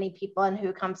know how many people and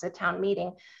who comes to town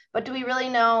meeting, but do we really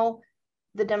know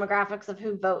the demographics of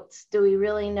who votes? Do we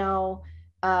really know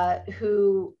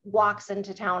who walks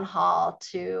into town hall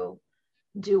to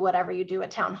do whatever you do at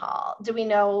town hall? Do we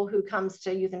know who comes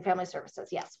to youth and family services?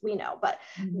 Yes, we know, but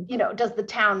you know, does the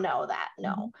town know that?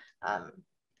 No.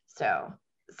 So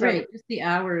right, just the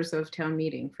hours of town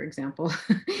meeting, for example,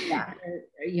 yeah.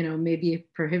 You know, maybe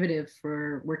prohibitive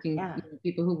for working, you know,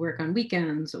 people who work on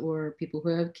weekends or people who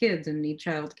have kids and need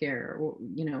childcare, or,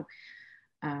 you know,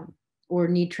 or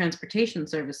need transportation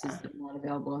services that are not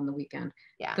available on the weekend.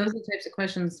 Yeah. Those are the types of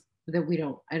questions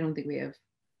that I don't think we have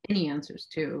any answers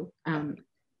to.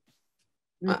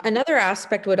 Another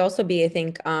aspect would also be, I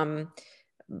think,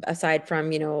 aside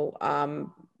from, you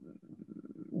know,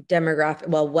 demographic,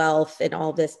 well, wealth and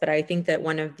all this, but I think that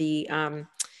one of the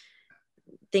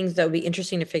things that would be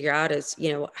interesting to figure out is,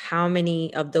 you know, how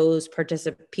many of those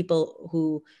people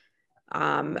who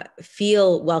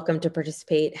feel welcome to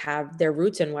participate have their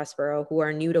roots in Westboro, who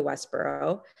are new to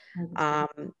Westboro,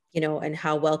 you know, and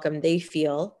how welcome they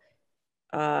feel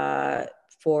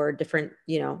for different,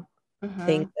 you know,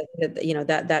 things that, you know,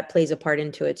 that plays a part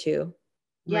into it too.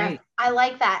 Yeah, right. I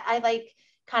like that. I like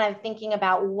kind of thinking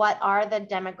about what are the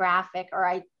demographic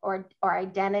or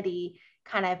identity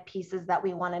kind of pieces that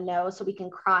we want to know, so we can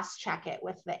cross-check it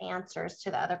with the answers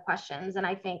to the other questions. And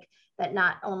I think that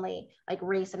not only like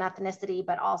race and ethnicity,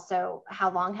 but also how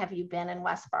long have you been in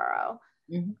Westboro?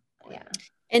 Yeah.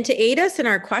 And to aid us in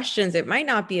our questions, it might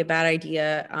not be a bad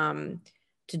idea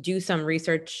to do some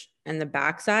research in the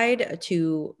backside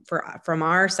from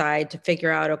our side to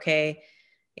figure out, okay,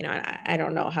 you know, I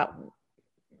don't know how,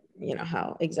 you know,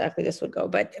 how exactly this would go,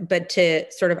 but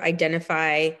to sort of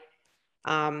identify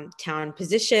town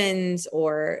positions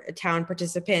or town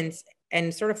participants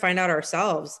and sort of find out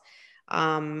ourselves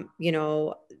you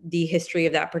know, the history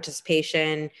of that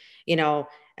participation, you know,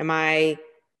 am I,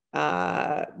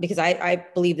 because I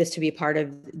believe this to be part of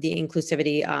the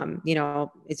inclusivity, you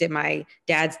know, is it my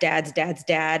dad's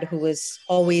dad who was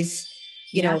always,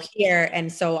 you know, here.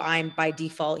 And so I'm by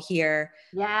default here.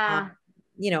 Yeah.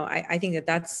 You know, I think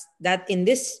that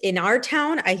in our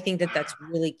town, I think that's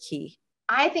really key.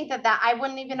 I think that I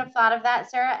wouldn't even have thought of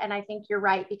that, Sarah. And I think you're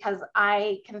right, because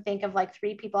I can think of like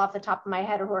 3 people off the top of my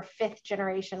head who are 5th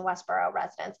generation Westboro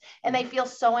residents, and they feel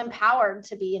so empowered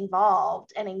to be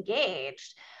involved and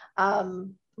engaged.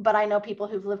 But I know people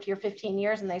who've lived here 15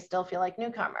 years and they still feel like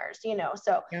newcomers, you know?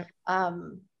 So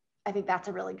I think that's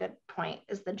a really good point,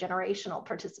 is the generational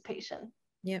participation.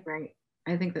 Yeah, right.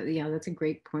 I think that, yeah, that's a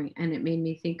great point. And it made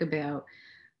me think about,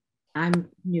 I'm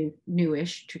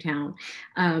newish to town,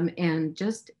 and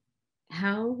just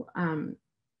how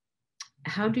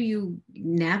do you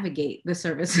navigate the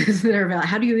services that are available?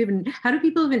 How do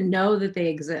people even know that they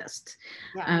exist?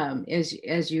 Yeah.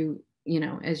 As you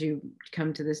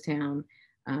come to this town,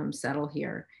 settle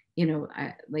here, you know,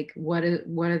 like what are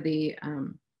the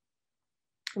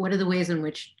ways in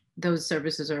which those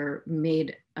services are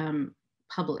made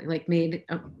public, like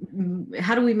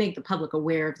how do we make the public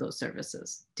aware of those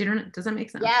services? Does that make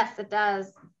sense? Yes, it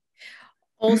does.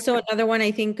 Also, another one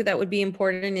I think that would be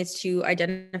important is to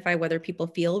identify whether people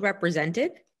feel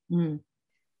represented.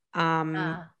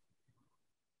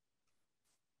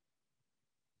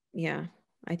 Yeah,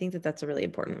 I think that's a really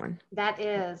important one. That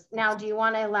is. Now, do you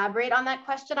want to elaborate on that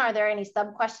question? Are there any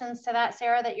sub questions to that,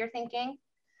 Sarah, that you're thinking?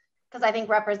 Because I think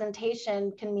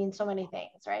representation can mean so many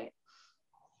things, right?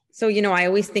 So, you know, I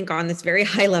always think on this very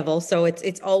high level. So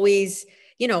it's always,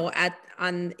 you know,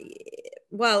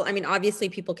 well, I mean, obviously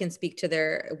people can speak to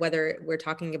whether we're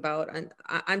talking about,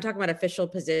 I'm talking about official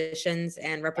positions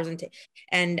and representation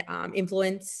and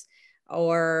influence,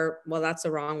 or, well, that's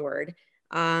the wrong word.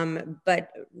 But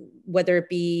whether it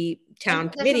be town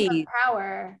committee,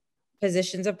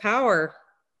 positions of power,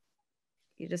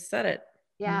 you just said it.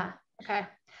 Yeah. Okay.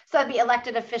 So that'd be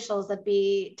elected officials, that'd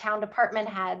be town department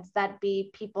heads, that'd be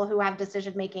people who have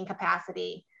decision-making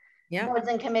capacity, boards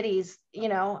and committees, you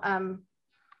know,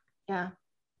 yeah.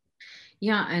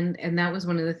 Yeah, and that was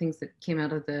one of the things that came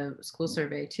out of the school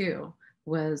survey too,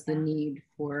 was the need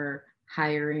for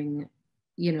hiring,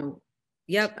 you know.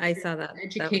 Yep, I saw that.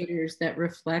 Educators that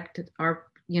reflect our,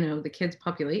 you know, the kids'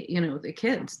 population, you know, the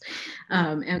kids,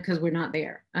 and because we're not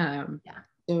there.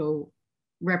 So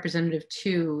representative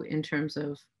too, in terms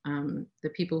of the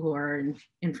people who are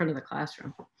in front of the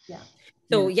classroom.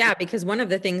 So because one of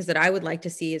the things that I would like to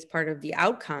see as part of the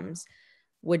outcomes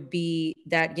would be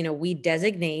that, you know, we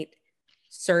designate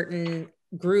certain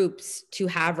groups to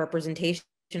have representation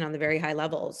on the very high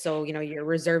levels. So, you know, you're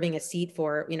reserving a seat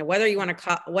for, you know, whatever you want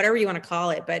to call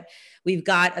it, but we've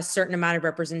got a certain amount of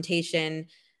representation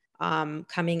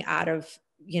coming out of,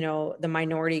 you know, the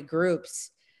minority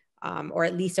groups, or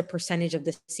at least a percentage of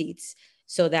the seats,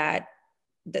 so that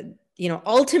you know,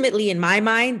 ultimately in my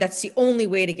mind, that's the only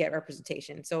way to get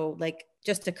representation. So like,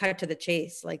 just to cut to the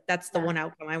chase, like that's the one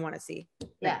outcome I want to see.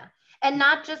 Yeah. And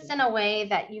not just in a way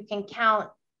that you can count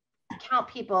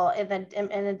people in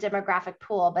a demographic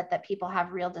pool, but that people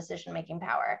have real decision-making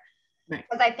power.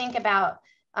 Because I think about,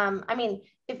 I mean,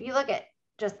 if you look at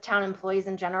just town employees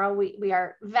in general, we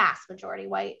are vast majority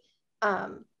white.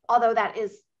 Although that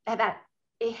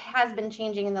it has been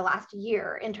changing in the last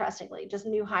year, interestingly, just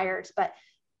new hires, but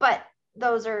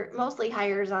those are mostly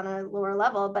hires on a lower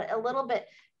level, but a little bit,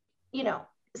 you know,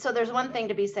 so there's one thing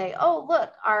to say, oh,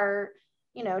 look, our,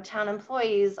 you know, town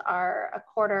employees are a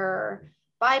quarter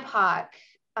BIPOC,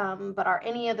 but are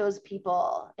any of those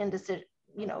people in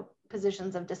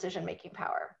positions of decision-making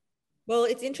power? Well,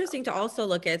 it's interesting to also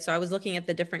look at, so I was looking at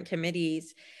the different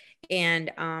committees,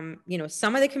 and, you know,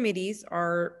 some of the committees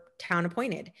are town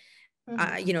appointed.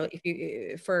 You know, if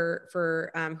you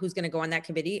for who's going to go on that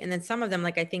committee, and then some of them,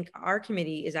 like I think our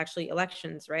committee is actually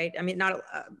elections, right? I mean, not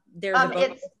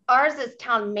ours is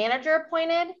town manager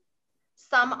appointed,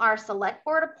 some are select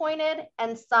board appointed,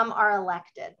 and some are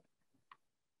elected.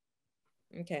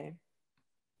 Okay,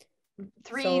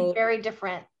 three very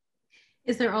different.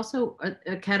 Is there also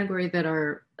a category that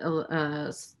are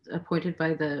appointed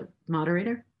by the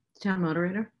moderator, town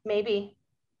moderator? Maybe.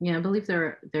 Yeah, I believe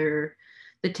they're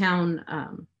the town,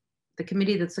 the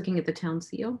committee that's looking at the town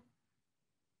seal.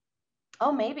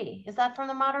 Oh, maybe. Is that from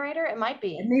the moderator? It might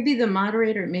be. It may be the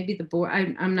moderator, it may be the board.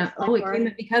 I'm not,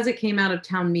 because it came out of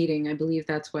town meeting, I believe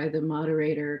that's why the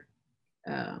moderator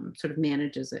sort of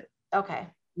manages it. Okay.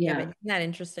 Yeah, Yeah. but isn't that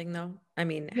interesting though? I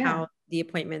mean, Yeah. how the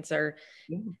appointments are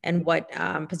Yeah. and what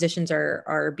positions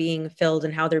are being filled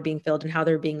and how they're being filled and how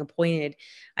they're being appointed.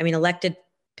 I mean, elected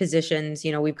positions,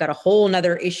 you know, we've got a whole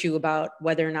nother issue about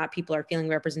whether or not people are feeling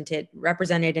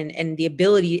represented and the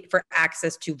ability for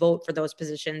access to vote for those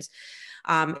positions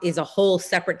is a whole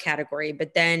separate category.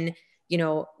 But then, you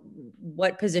know,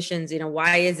 what positions, you know,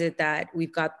 why is it that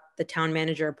we've got the town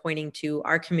manager appointing to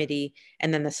our committee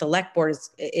and then the select board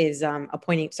is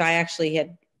appointing? So I actually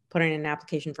had put in an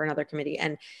application for another committee,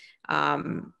 and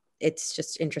it's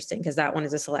just interesting because that one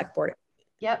is a select board.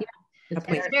 Yep.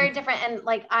 Appointment. It's very different. And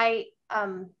like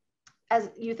as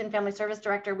youth and family service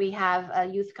director, we have a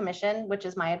youth commission, which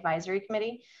is my advisory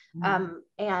committee.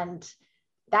 And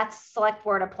that's select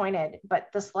board appointed, but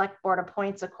the select board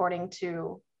appoints according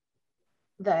to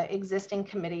the existing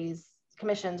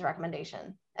commission's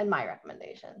recommendation and my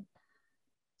recommendation.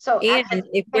 So and actually,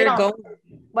 if we're going,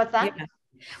 what's that? Yeah.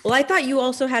 Well, I thought you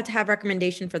also had to have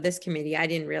recommendation for this committee. I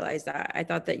didn't realize that. I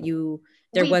thought that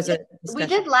there was a discussion. We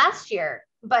did last year,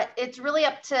 but it's really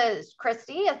up to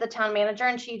Christy as the town manager,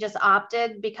 and she just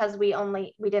opted because we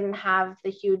didn't have the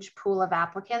huge pool of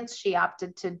applicants. She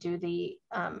opted to do the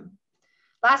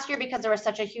last year because there was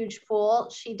such a huge pool.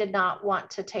 She did not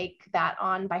want to take that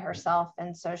on by herself,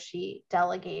 and so she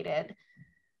delegated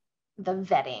the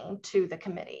vetting to the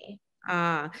committee.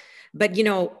 But you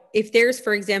know, if there's,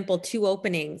 for example, 2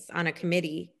 openings on a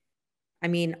committee, I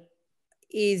mean,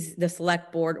 is the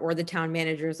select board or the town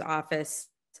manager's office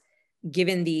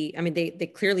given I mean,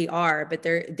 they clearly are, but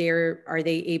are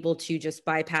they able to just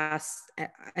bypass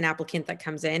an applicant that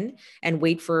comes in and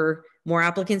wait for more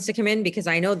applicants to come in? Because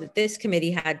I know that this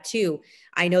committee had 2.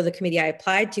 I know the committee I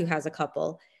applied to has a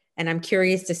couple, and I'm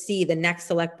curious to see the next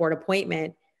select board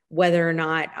appointment, whether or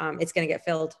not it's going to get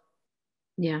filled.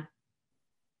 Yeah.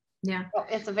 Yeah. Well,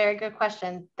 it's a very good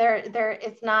question.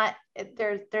 There's not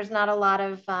a lot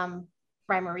of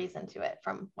rhyme or reason to it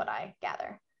from what I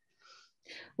gather.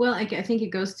 Well, I think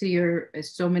it goes to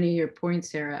so many of your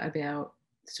points, Sarah, about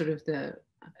sort of the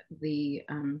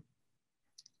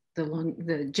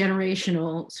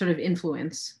generational sort of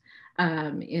influence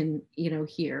in, you know,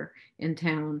 here in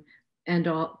town,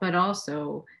 but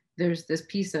also there's this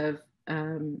piece of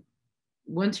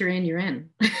once you're in, you're in.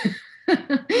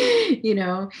 You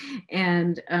know,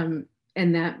 and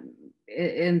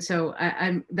so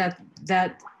I'm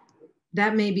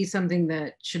that may be something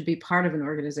that should be part of an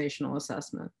organizational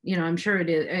assessment. You know, I'm sure it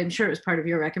is. I'm sure it was part of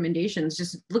your recommendations,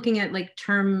 just looking at like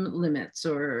term limits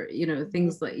or, you know,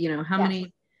 things like, you know, how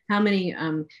many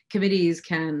committees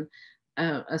can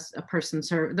a person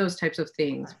serve, those types of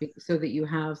things, so that you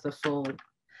have the full.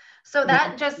 So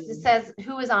that just says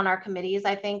who is on our committees,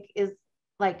 I think is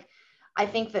like, I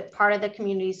think that part of the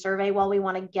community survey, while we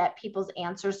want to get people's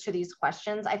answers to these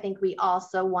questions, I think we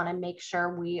also want to make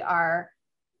sure we are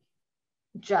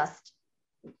just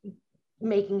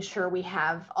making sure we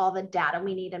have all the data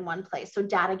we need in one place. So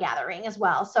data gathering as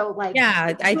well. So like,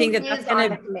 yeah, I think that's on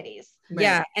the committees.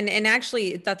 Yeah. Right. And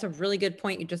actually that's a really good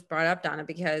point you just brought up, Donna,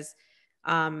 because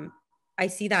I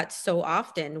see that so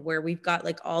often where we've got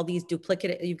like all these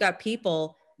duplicative, you've got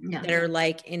people that are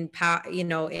like in you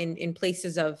know, in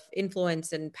places of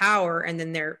influence and power, and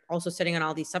then they're also sitting on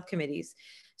all these subcommittees.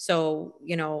 So,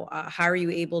 you know, how are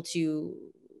you able to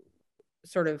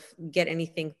sort of get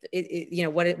anything, you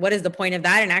know, what is the point of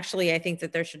that? And actually, I think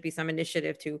that there should be some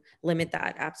initiative to limit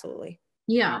that. Absolutely.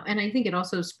 Yeah. And I think it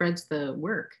also spreads the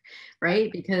work,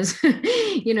 right? Because,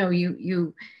 you know,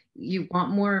 you want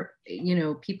more, you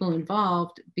know, people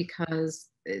involved, because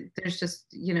there's just,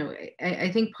 you know,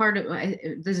 I think part of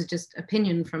this is just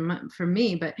opinion from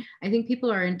me, but I think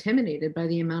people are intimidated by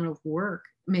the amount of work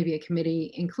maybe a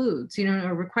committee includes, you know,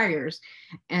 or requires.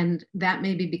 And that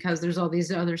may be because there's all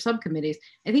these other subcommittees.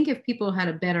 I think if people had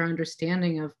a better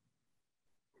understanding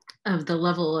of the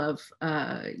level of,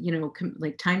 you know,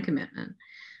 like time commitment,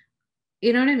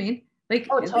 you know what I mean? Like,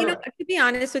 totally. You know, to be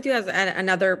honest with you, as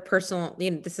another personal,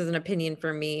 you know, this is an opinion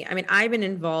for me. I mean, I've been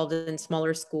involved in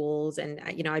smaller schools, and,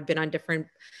 you know, I've been on different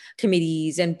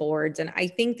committees and boards. And I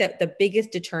think that the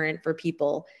biggest deterrent for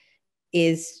people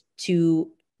is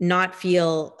to not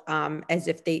feel as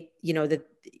if they, you know,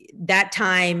 that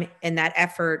time and that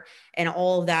effort and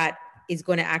all of that is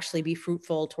going to actually be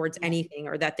fruitful towards anything,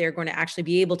 or that they're going to actually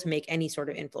be able to make any sort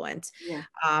of influence,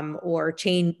 or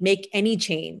make any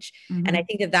change. Mm-hmm. And I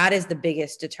think that is the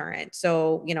biggest deterrent.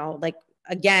 So, you know, like,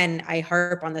 again, I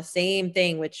harp on the same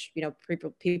thing, which, you know,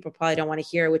 people probably don't want to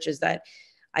hear, which is that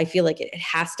I feel like it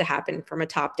has to happen from a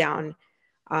top down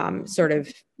sort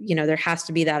of, there has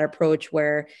to be that approach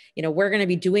where, we're going to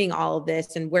be doing all of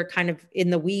this and we're kind of in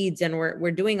the weeds and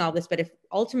we're doing all this. But if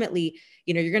ultimately,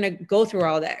 you're going to go through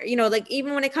all that, like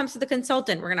even when it comes to the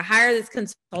consultant, we're going to hire this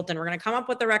consultant, we're going to come up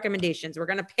with the recommendations, we're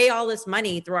going to pay all this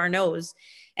money through our nose,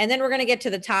 and then we're going to get to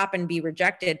the top and be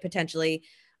rejected potentially.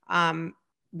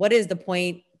 What is the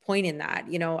point in that?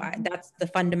 That's the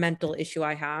fundamental issue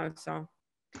I have. So.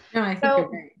 No, I think so you're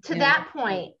right. To that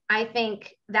point, I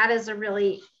think that is a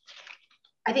really,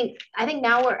 I think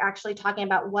now we're actually talking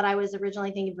about what I was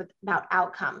originally thinking about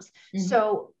outcomes. Mm-hmm.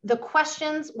 So the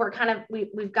questions were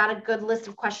we've got a good list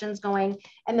of questions going.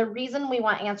 And the reason we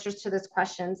want answers to those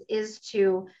questions is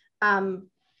to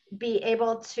be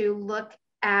able to look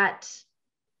at,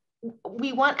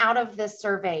 we want out of this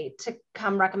survey to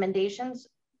come recommendations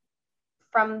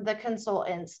from the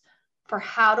consultants for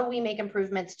how do we make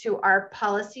improvements to our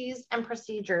policies and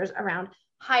procedures around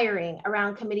hiring,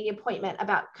 around committee appointment,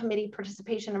 about committee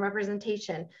participation and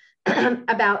representation,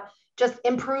 about just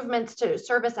improvements to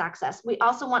service access. We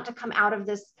also want to come out of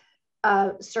this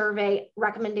survey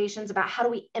recommendations about how do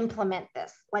we implement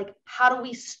this? Like, how do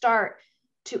we start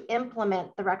to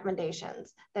implement the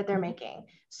recommendations that they're making?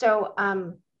 So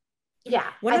yeah,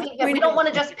 I think that we don't want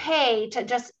to just pay to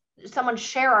just someone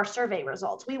share our survey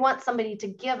results. We want somebody to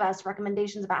give us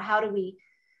recommendations about how do we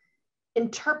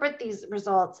interpret these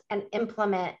results and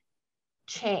implement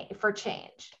change.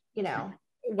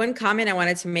 One comment I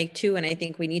wanted to make too, and I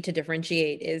think we need to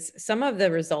differentiate, is some of the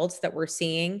results that we're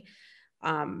seeing,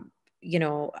 are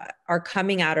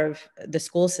coming out of the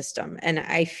school system. And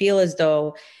I feel as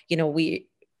though,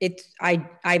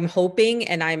 I'm hoping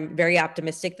and I'm very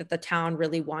optimistic that the town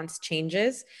really wants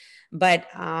changes. But,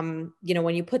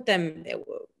 when you put them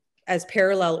as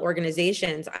parallel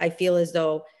organizations, I feel as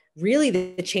though really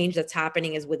the change that's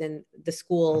happening is within the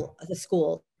schools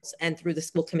and through the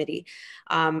school committee.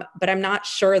 But I'm not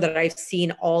sure that I've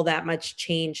seen all that much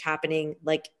change happening,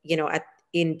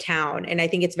 in town. And I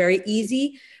think it's very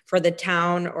easy for the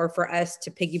town or for us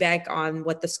to piggyback on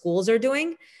what the schools are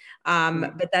doing.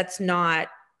 But that's not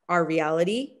our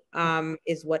reality,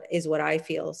 is what I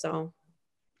feel. So.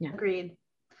 Yeah. Agreed.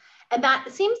 And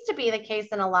that seems to be the case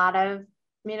in a lot of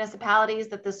municipalities,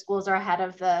 that the schools are ahead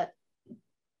of the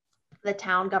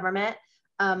town government.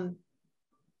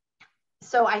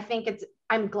 So I think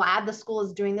I'm glad the school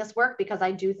is doing this work, because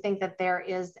I do think that there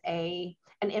is an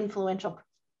influential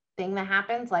thing that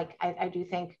happens. Like, I do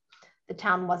think the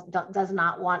town does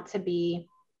not want to be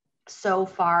so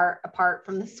far apart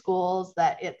from the schools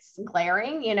that it's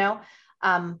glaring,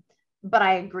 but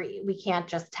I agree, we can't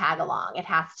just tag along. It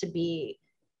has to be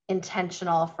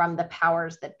intentional from the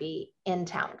powers that be in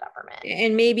town government.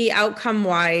 And maybe outcome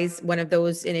wise, one of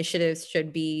those initiatives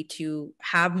should be to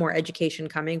have more education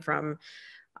coming from,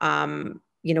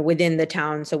 within the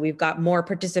town. So we've got more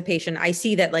participation. I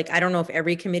see that, I don't know if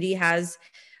every committee has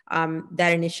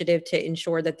that initiative to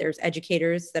ensure that there's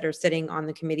educators that are sitting on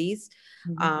the committees,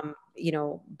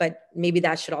 but maybe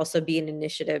that should also be an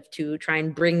initiative to try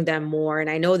and bring them more. And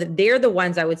I know that they're the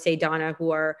ones, I would say, Donna,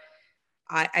 who are,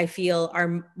 I feel,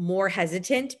 are more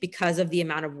hesitant because of the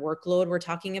amount of workload we're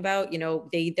talking about.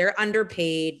 They're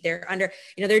underpaid,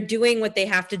 they're doing what they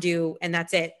have to do, and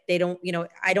that's it. They don't,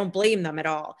 I don't blame them at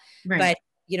all. Right.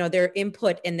 But, their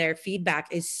input and their feedback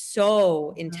is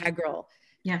so integral.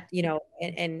 Yeah.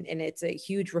 And it's a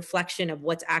huge reflection of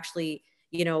what's actually,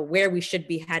 where we should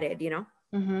be headed,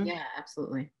 Mm-hmm. Yeah,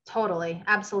 absolutely. Totally.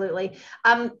 Absolutely.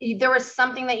 There was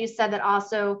something that you said that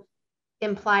also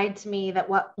implied to me that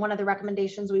one of the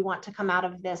recommendations we want to come out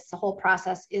of this whole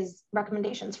process is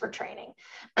recommendations for training.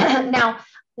 Now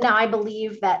I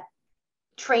believe that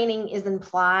training is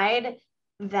implied,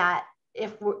 that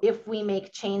if we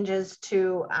make changes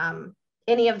to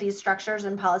any of these structures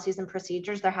and policies and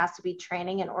procedures, there has to be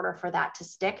training in order for that to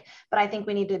stick. But I think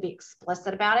we need to be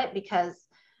explicit about it, because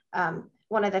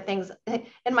one of the things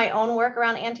in my own work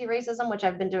around anti-racism, which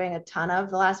I've been doing a ton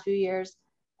of the last few years,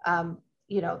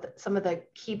 some of the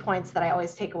key points that I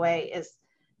always take away is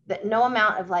that no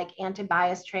amount of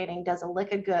anti-bias training does a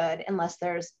lick of good unless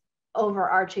there's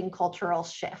overarching cultural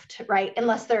shift, right?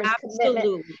 Unless there's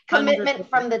commitment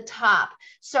from the top.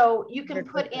 So you can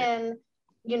put in,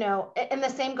 and the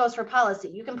same goes for policy.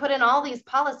 You can put in all these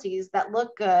policies that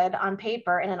look good on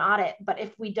paper in an audit, but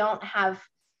if we don't have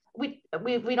we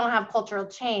don't have cultural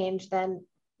change, then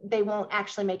they won't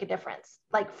actually make a difference.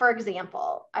 Like, for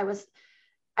example,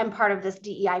 I'm part of this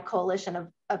DEI coalition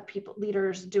of people,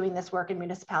 leaders doing this work in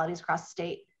municipalities across the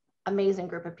state. Amazing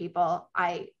group of people.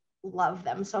 I love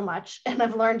them so much, and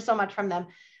I've learned so much from them.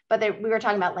 But we were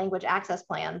talking about language access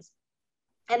plans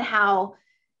and how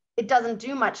it doesn't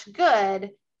do much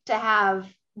good to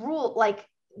have rule, like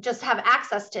just have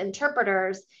access to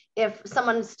interpreters if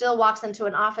someone still walks into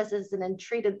an office is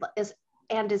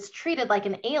treated like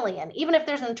an alien, even if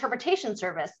there's an interpretation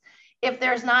service, if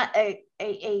there's not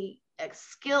a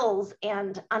skills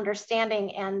and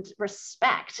understanding and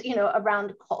respect,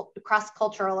 around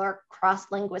cross-cultural or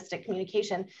cross-linguistic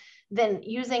communication, then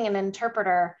using an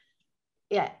interpreter,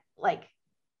 like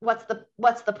what's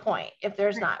the point if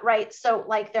there's not, right? So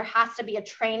like there has to be a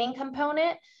training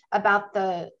component about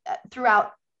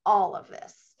throughout all of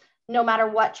this. No matter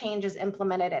what change is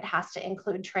implemented, it has to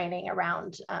include training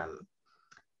around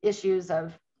issues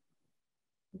of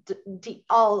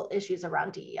all issues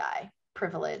around DEI,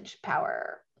 privilege,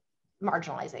 power,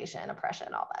 marginalization,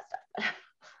 oppression, all that stuff.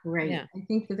 Right. Yeah. I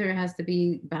think that there has to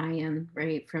be buy-in,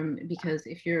 right? Because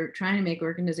if you're trying to make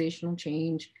organizational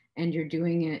change and you're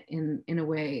doing it in a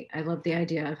way, I love the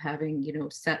idea of having,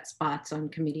 set spots on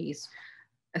committees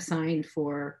assigned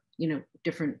for,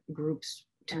 different groups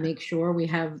to make sure we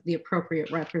have the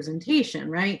appropriate representation,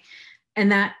 right?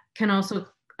 And that can also,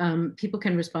 people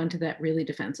can respond to that really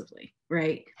defensively,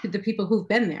 right? The people who've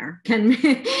been there can,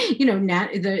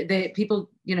 the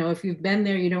people, if you've been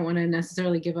there, you don't want to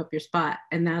necessarily give up your spot.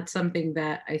 And that's something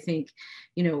that I think,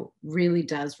 really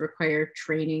does require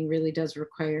training, really does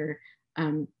require,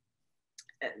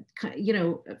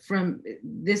 from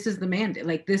this is the mandate,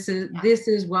 like this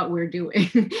is what we're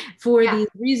doing for these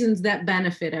reasons that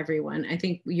benefit everyone. I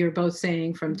think you're both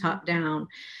saying from top down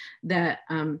that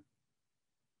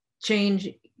change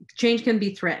can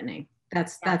be threatening.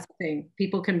 That's the thing.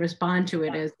 People can respond to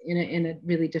it as in a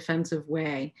really defensive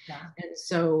way. And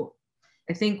so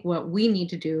I think what we need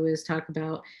to do is talk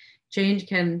about change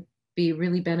can be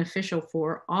really beneficial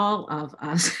for all of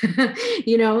us,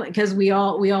 because we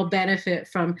all benefit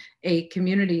from a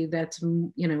community that's,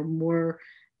 more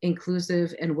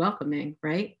inclusive and welcoming,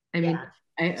 right? I mean,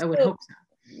 I would hope so.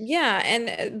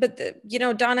 Yeah. But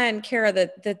Donna and Kara,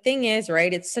 the thing is,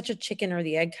 right, it's such a chicken or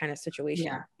the egg kind of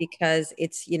situation, because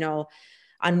it's,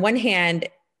 on one hand,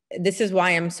 this is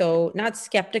why I'm so not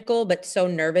skeptical, but so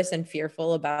nervous and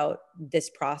fearful about this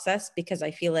process, because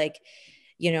I feel like,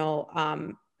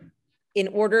 in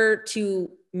order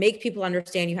to make people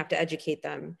understand, you have to educate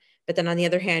them. But then on the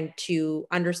other hand, to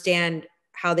understand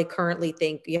how they currently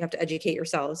think, you have to educate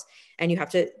yourselves, and you have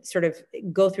to sort of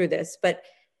go through this. But,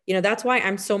 that's why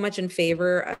I'm so much in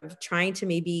favor of trying to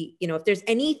maybe, if there's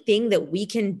anything that we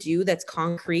can do that's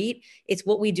concrete, it's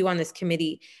what we do on this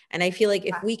committee. And I feel like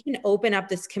if we can open up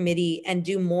this committee and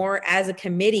do more as a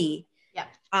committee,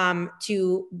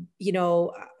 to,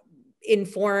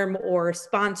 inform or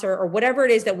sponsor or whatever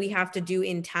it is that we have to do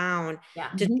in town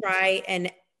to try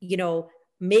and,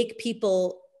 make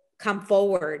people come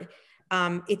forward.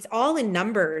 It's all in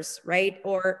numbers, right?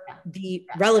 Or the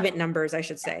relevant numbers, I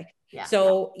should say.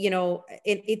 So,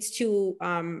 it's to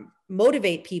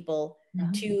motivate people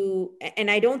to, and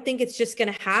I don't think it's just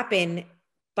going to happen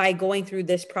by going through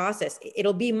this process.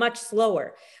 It'll be much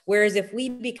slower. Whereas if we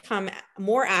become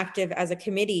more active as a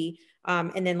committee,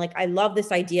 and then I love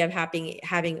this idea of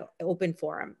having open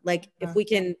forum. If we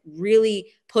can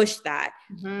really push that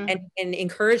and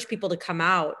encourage people to come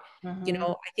out,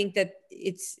 I think that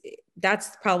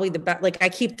that's probably the best. I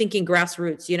keep thinking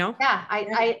grassroots, Yeah,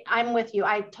 I'm with you.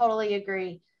 I totally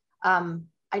agree. I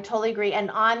totally agree.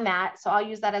 And on that, so I'll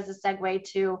use that as a segue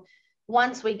to,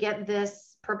 once we get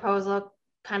this proposal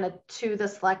kind of to the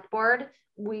select board,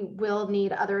 we will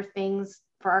need other things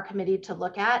for our committee to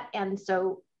look at. And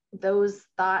so those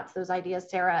thoughts, those ideas,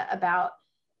 Sarah, about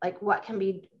what can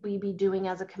we be doing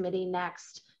as a committee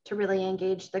next to really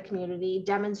engage the community,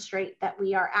 demonstrate that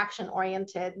we are action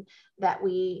oriented, that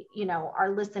we,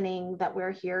 are listening, that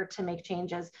we're here to make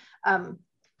changes.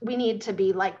 We need to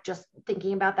be just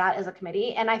thinking about that as a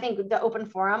committee. And I think the open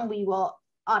forum, we will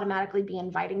automatically be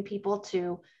inviting people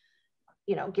to,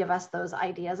 give us those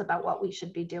ideas about what we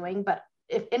should be doing. But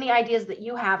if any ideas that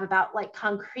you have about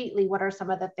concretely, what are some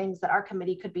of the things that our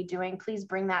committee could be doing, please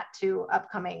bring that to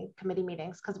upcoming committee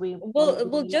meetings. Cause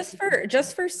well, just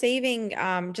for saving,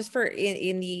 just for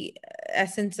in the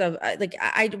essence of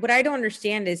what I don't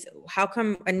understand is how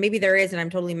come, and maybe there is, and I'm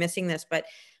totally missing this, but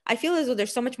I feel as though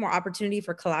there's so much more opportunity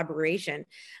for collaboration.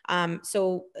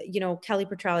 So, Kelly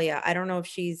Petralia, I don't know if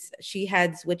she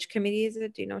heads, which committee is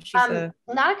it? Do you know? She's not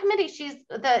a committee. She's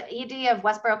the ED of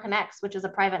Westboro Connects, which is a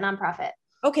private nonprofit.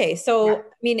 Okay. So, I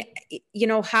mean,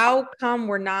 how come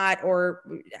we're not, or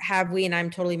have we, and I'm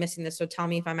totally missing this, so tell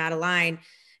me if I'm out of line,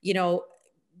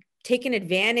 taken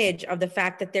advantage of the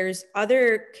fact that there's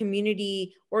other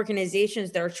community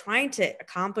organizations that are trying to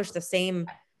accomplish the same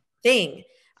thing,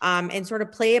 and sort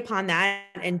of play upon that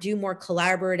and do more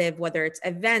collaborative, whether it's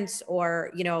events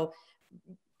or,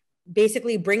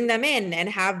 basically bring them in and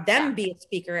have them be a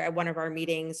speaker at one of our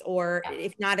meetings, or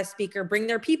if not a speaker, bring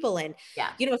their people in,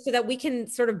 you know, so that we can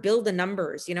sort of build the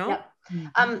numbers, you know?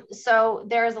 So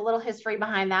there is a little history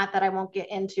behind that I won't get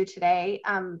into today.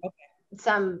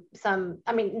 Some,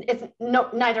 I mean, it's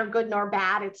neither good nor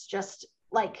bad. It's just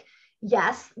like,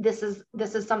 yes, this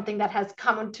is something that has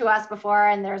come to us before,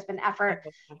 and there's been effort.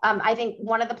 I think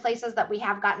one of the places that we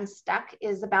have gotten stuck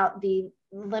is about the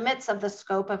limits of the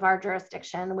scope of our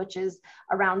jurisdiction, which is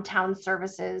around town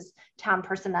services, town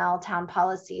personnel, town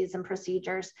policies and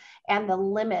procedures, and the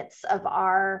limits of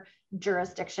our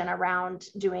jurisdiction around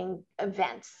doing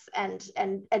events and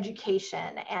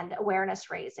education and awareness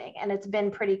raising. And it's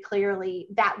been pretty clearly,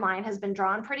 that line has been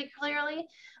drawn pretty clearly.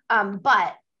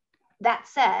 But that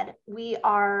said, we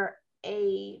are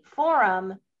a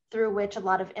forum through which a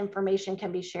lot of information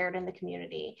can be shared in the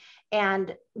community,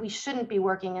 and we shouldn't be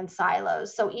working in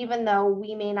silos. So even though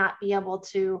we may not be able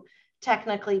to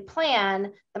technically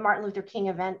plan the Martin Luther King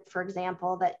event, for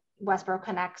example, that Westboro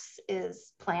Connects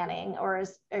is planning or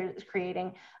is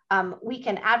creating, we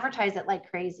can advertise it like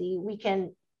crazy. We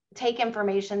can take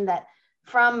information that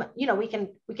from, you know, we can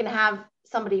have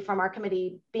somebody from our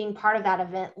committee being part of that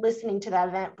event, listening to that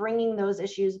event, bringing those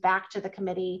issues back to the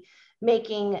committee,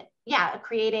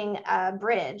 creating a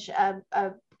bridge,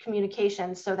 a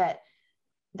communication, so that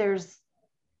there's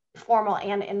formal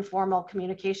and informal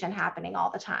communication happening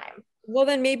all the time. Well,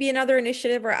 then maybe another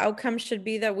initiative or outcome should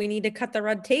be that we need to cut the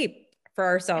red tape for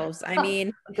ourselves. I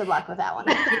mean, good luck with that one.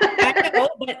 I know,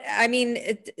 but I mean,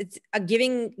 it's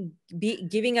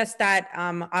giving us that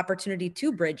opportunity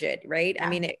to bridge it, right? I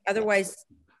mean, otherwise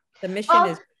the mission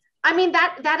is. I mean,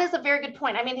 that is a very good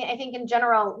point. I mean, I think in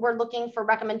general, we're looking for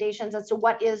recommendations as to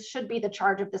what should be the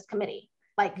charge of this committee.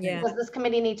 Like, does this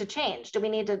committee need to change? Do we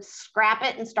need to scrap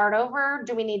it and start over?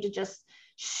 Do we need to just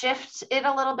shift it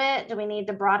a little bit? Do we need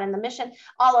to broaden the mission?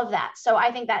 All of that. So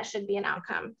I think that should be an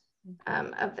outcome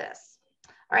of this.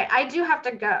 All right, I do have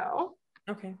to go.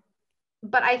 Okay.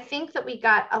 But I think that we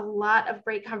got a lot of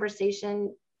great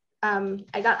conversation.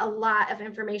 I got a lot of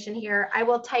information here. I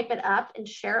will type it up and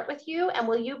share it with you. And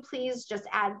will you please just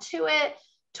add to it,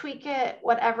 tweak it,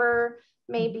 whatever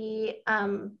maybe.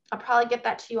 I'll probably get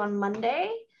that to you on Monday.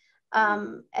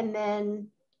 And then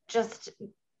just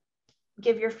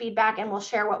give your feedback, and we'll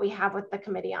share what we have with the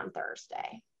committee on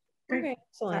Thursday. Okay,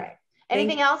 excellent. All right.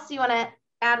 Anything else you want to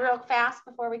add real fast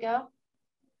before we go?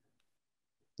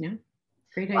 Yeah,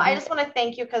 great idea. Well, I just want to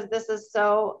thank you, because this is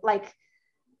so, like,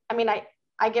 I mean,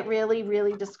 I get really,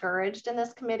 really discouraged in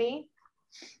this committee.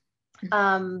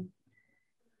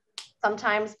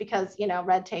 Sometimes because, you know,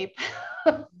 red tape,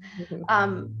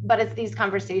 but it's these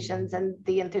conversations and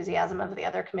the enthusiasm of the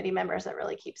other committee members that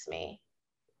really keeps me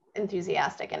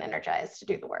enthusiastic and energized to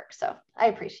do the work. So I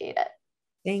appreciate it.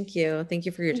 Thank you. Thank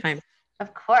you for your time.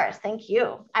 Of course. Thank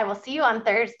you. I will see you on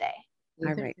Thursday.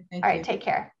 All right. All right. Take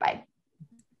care. Bye.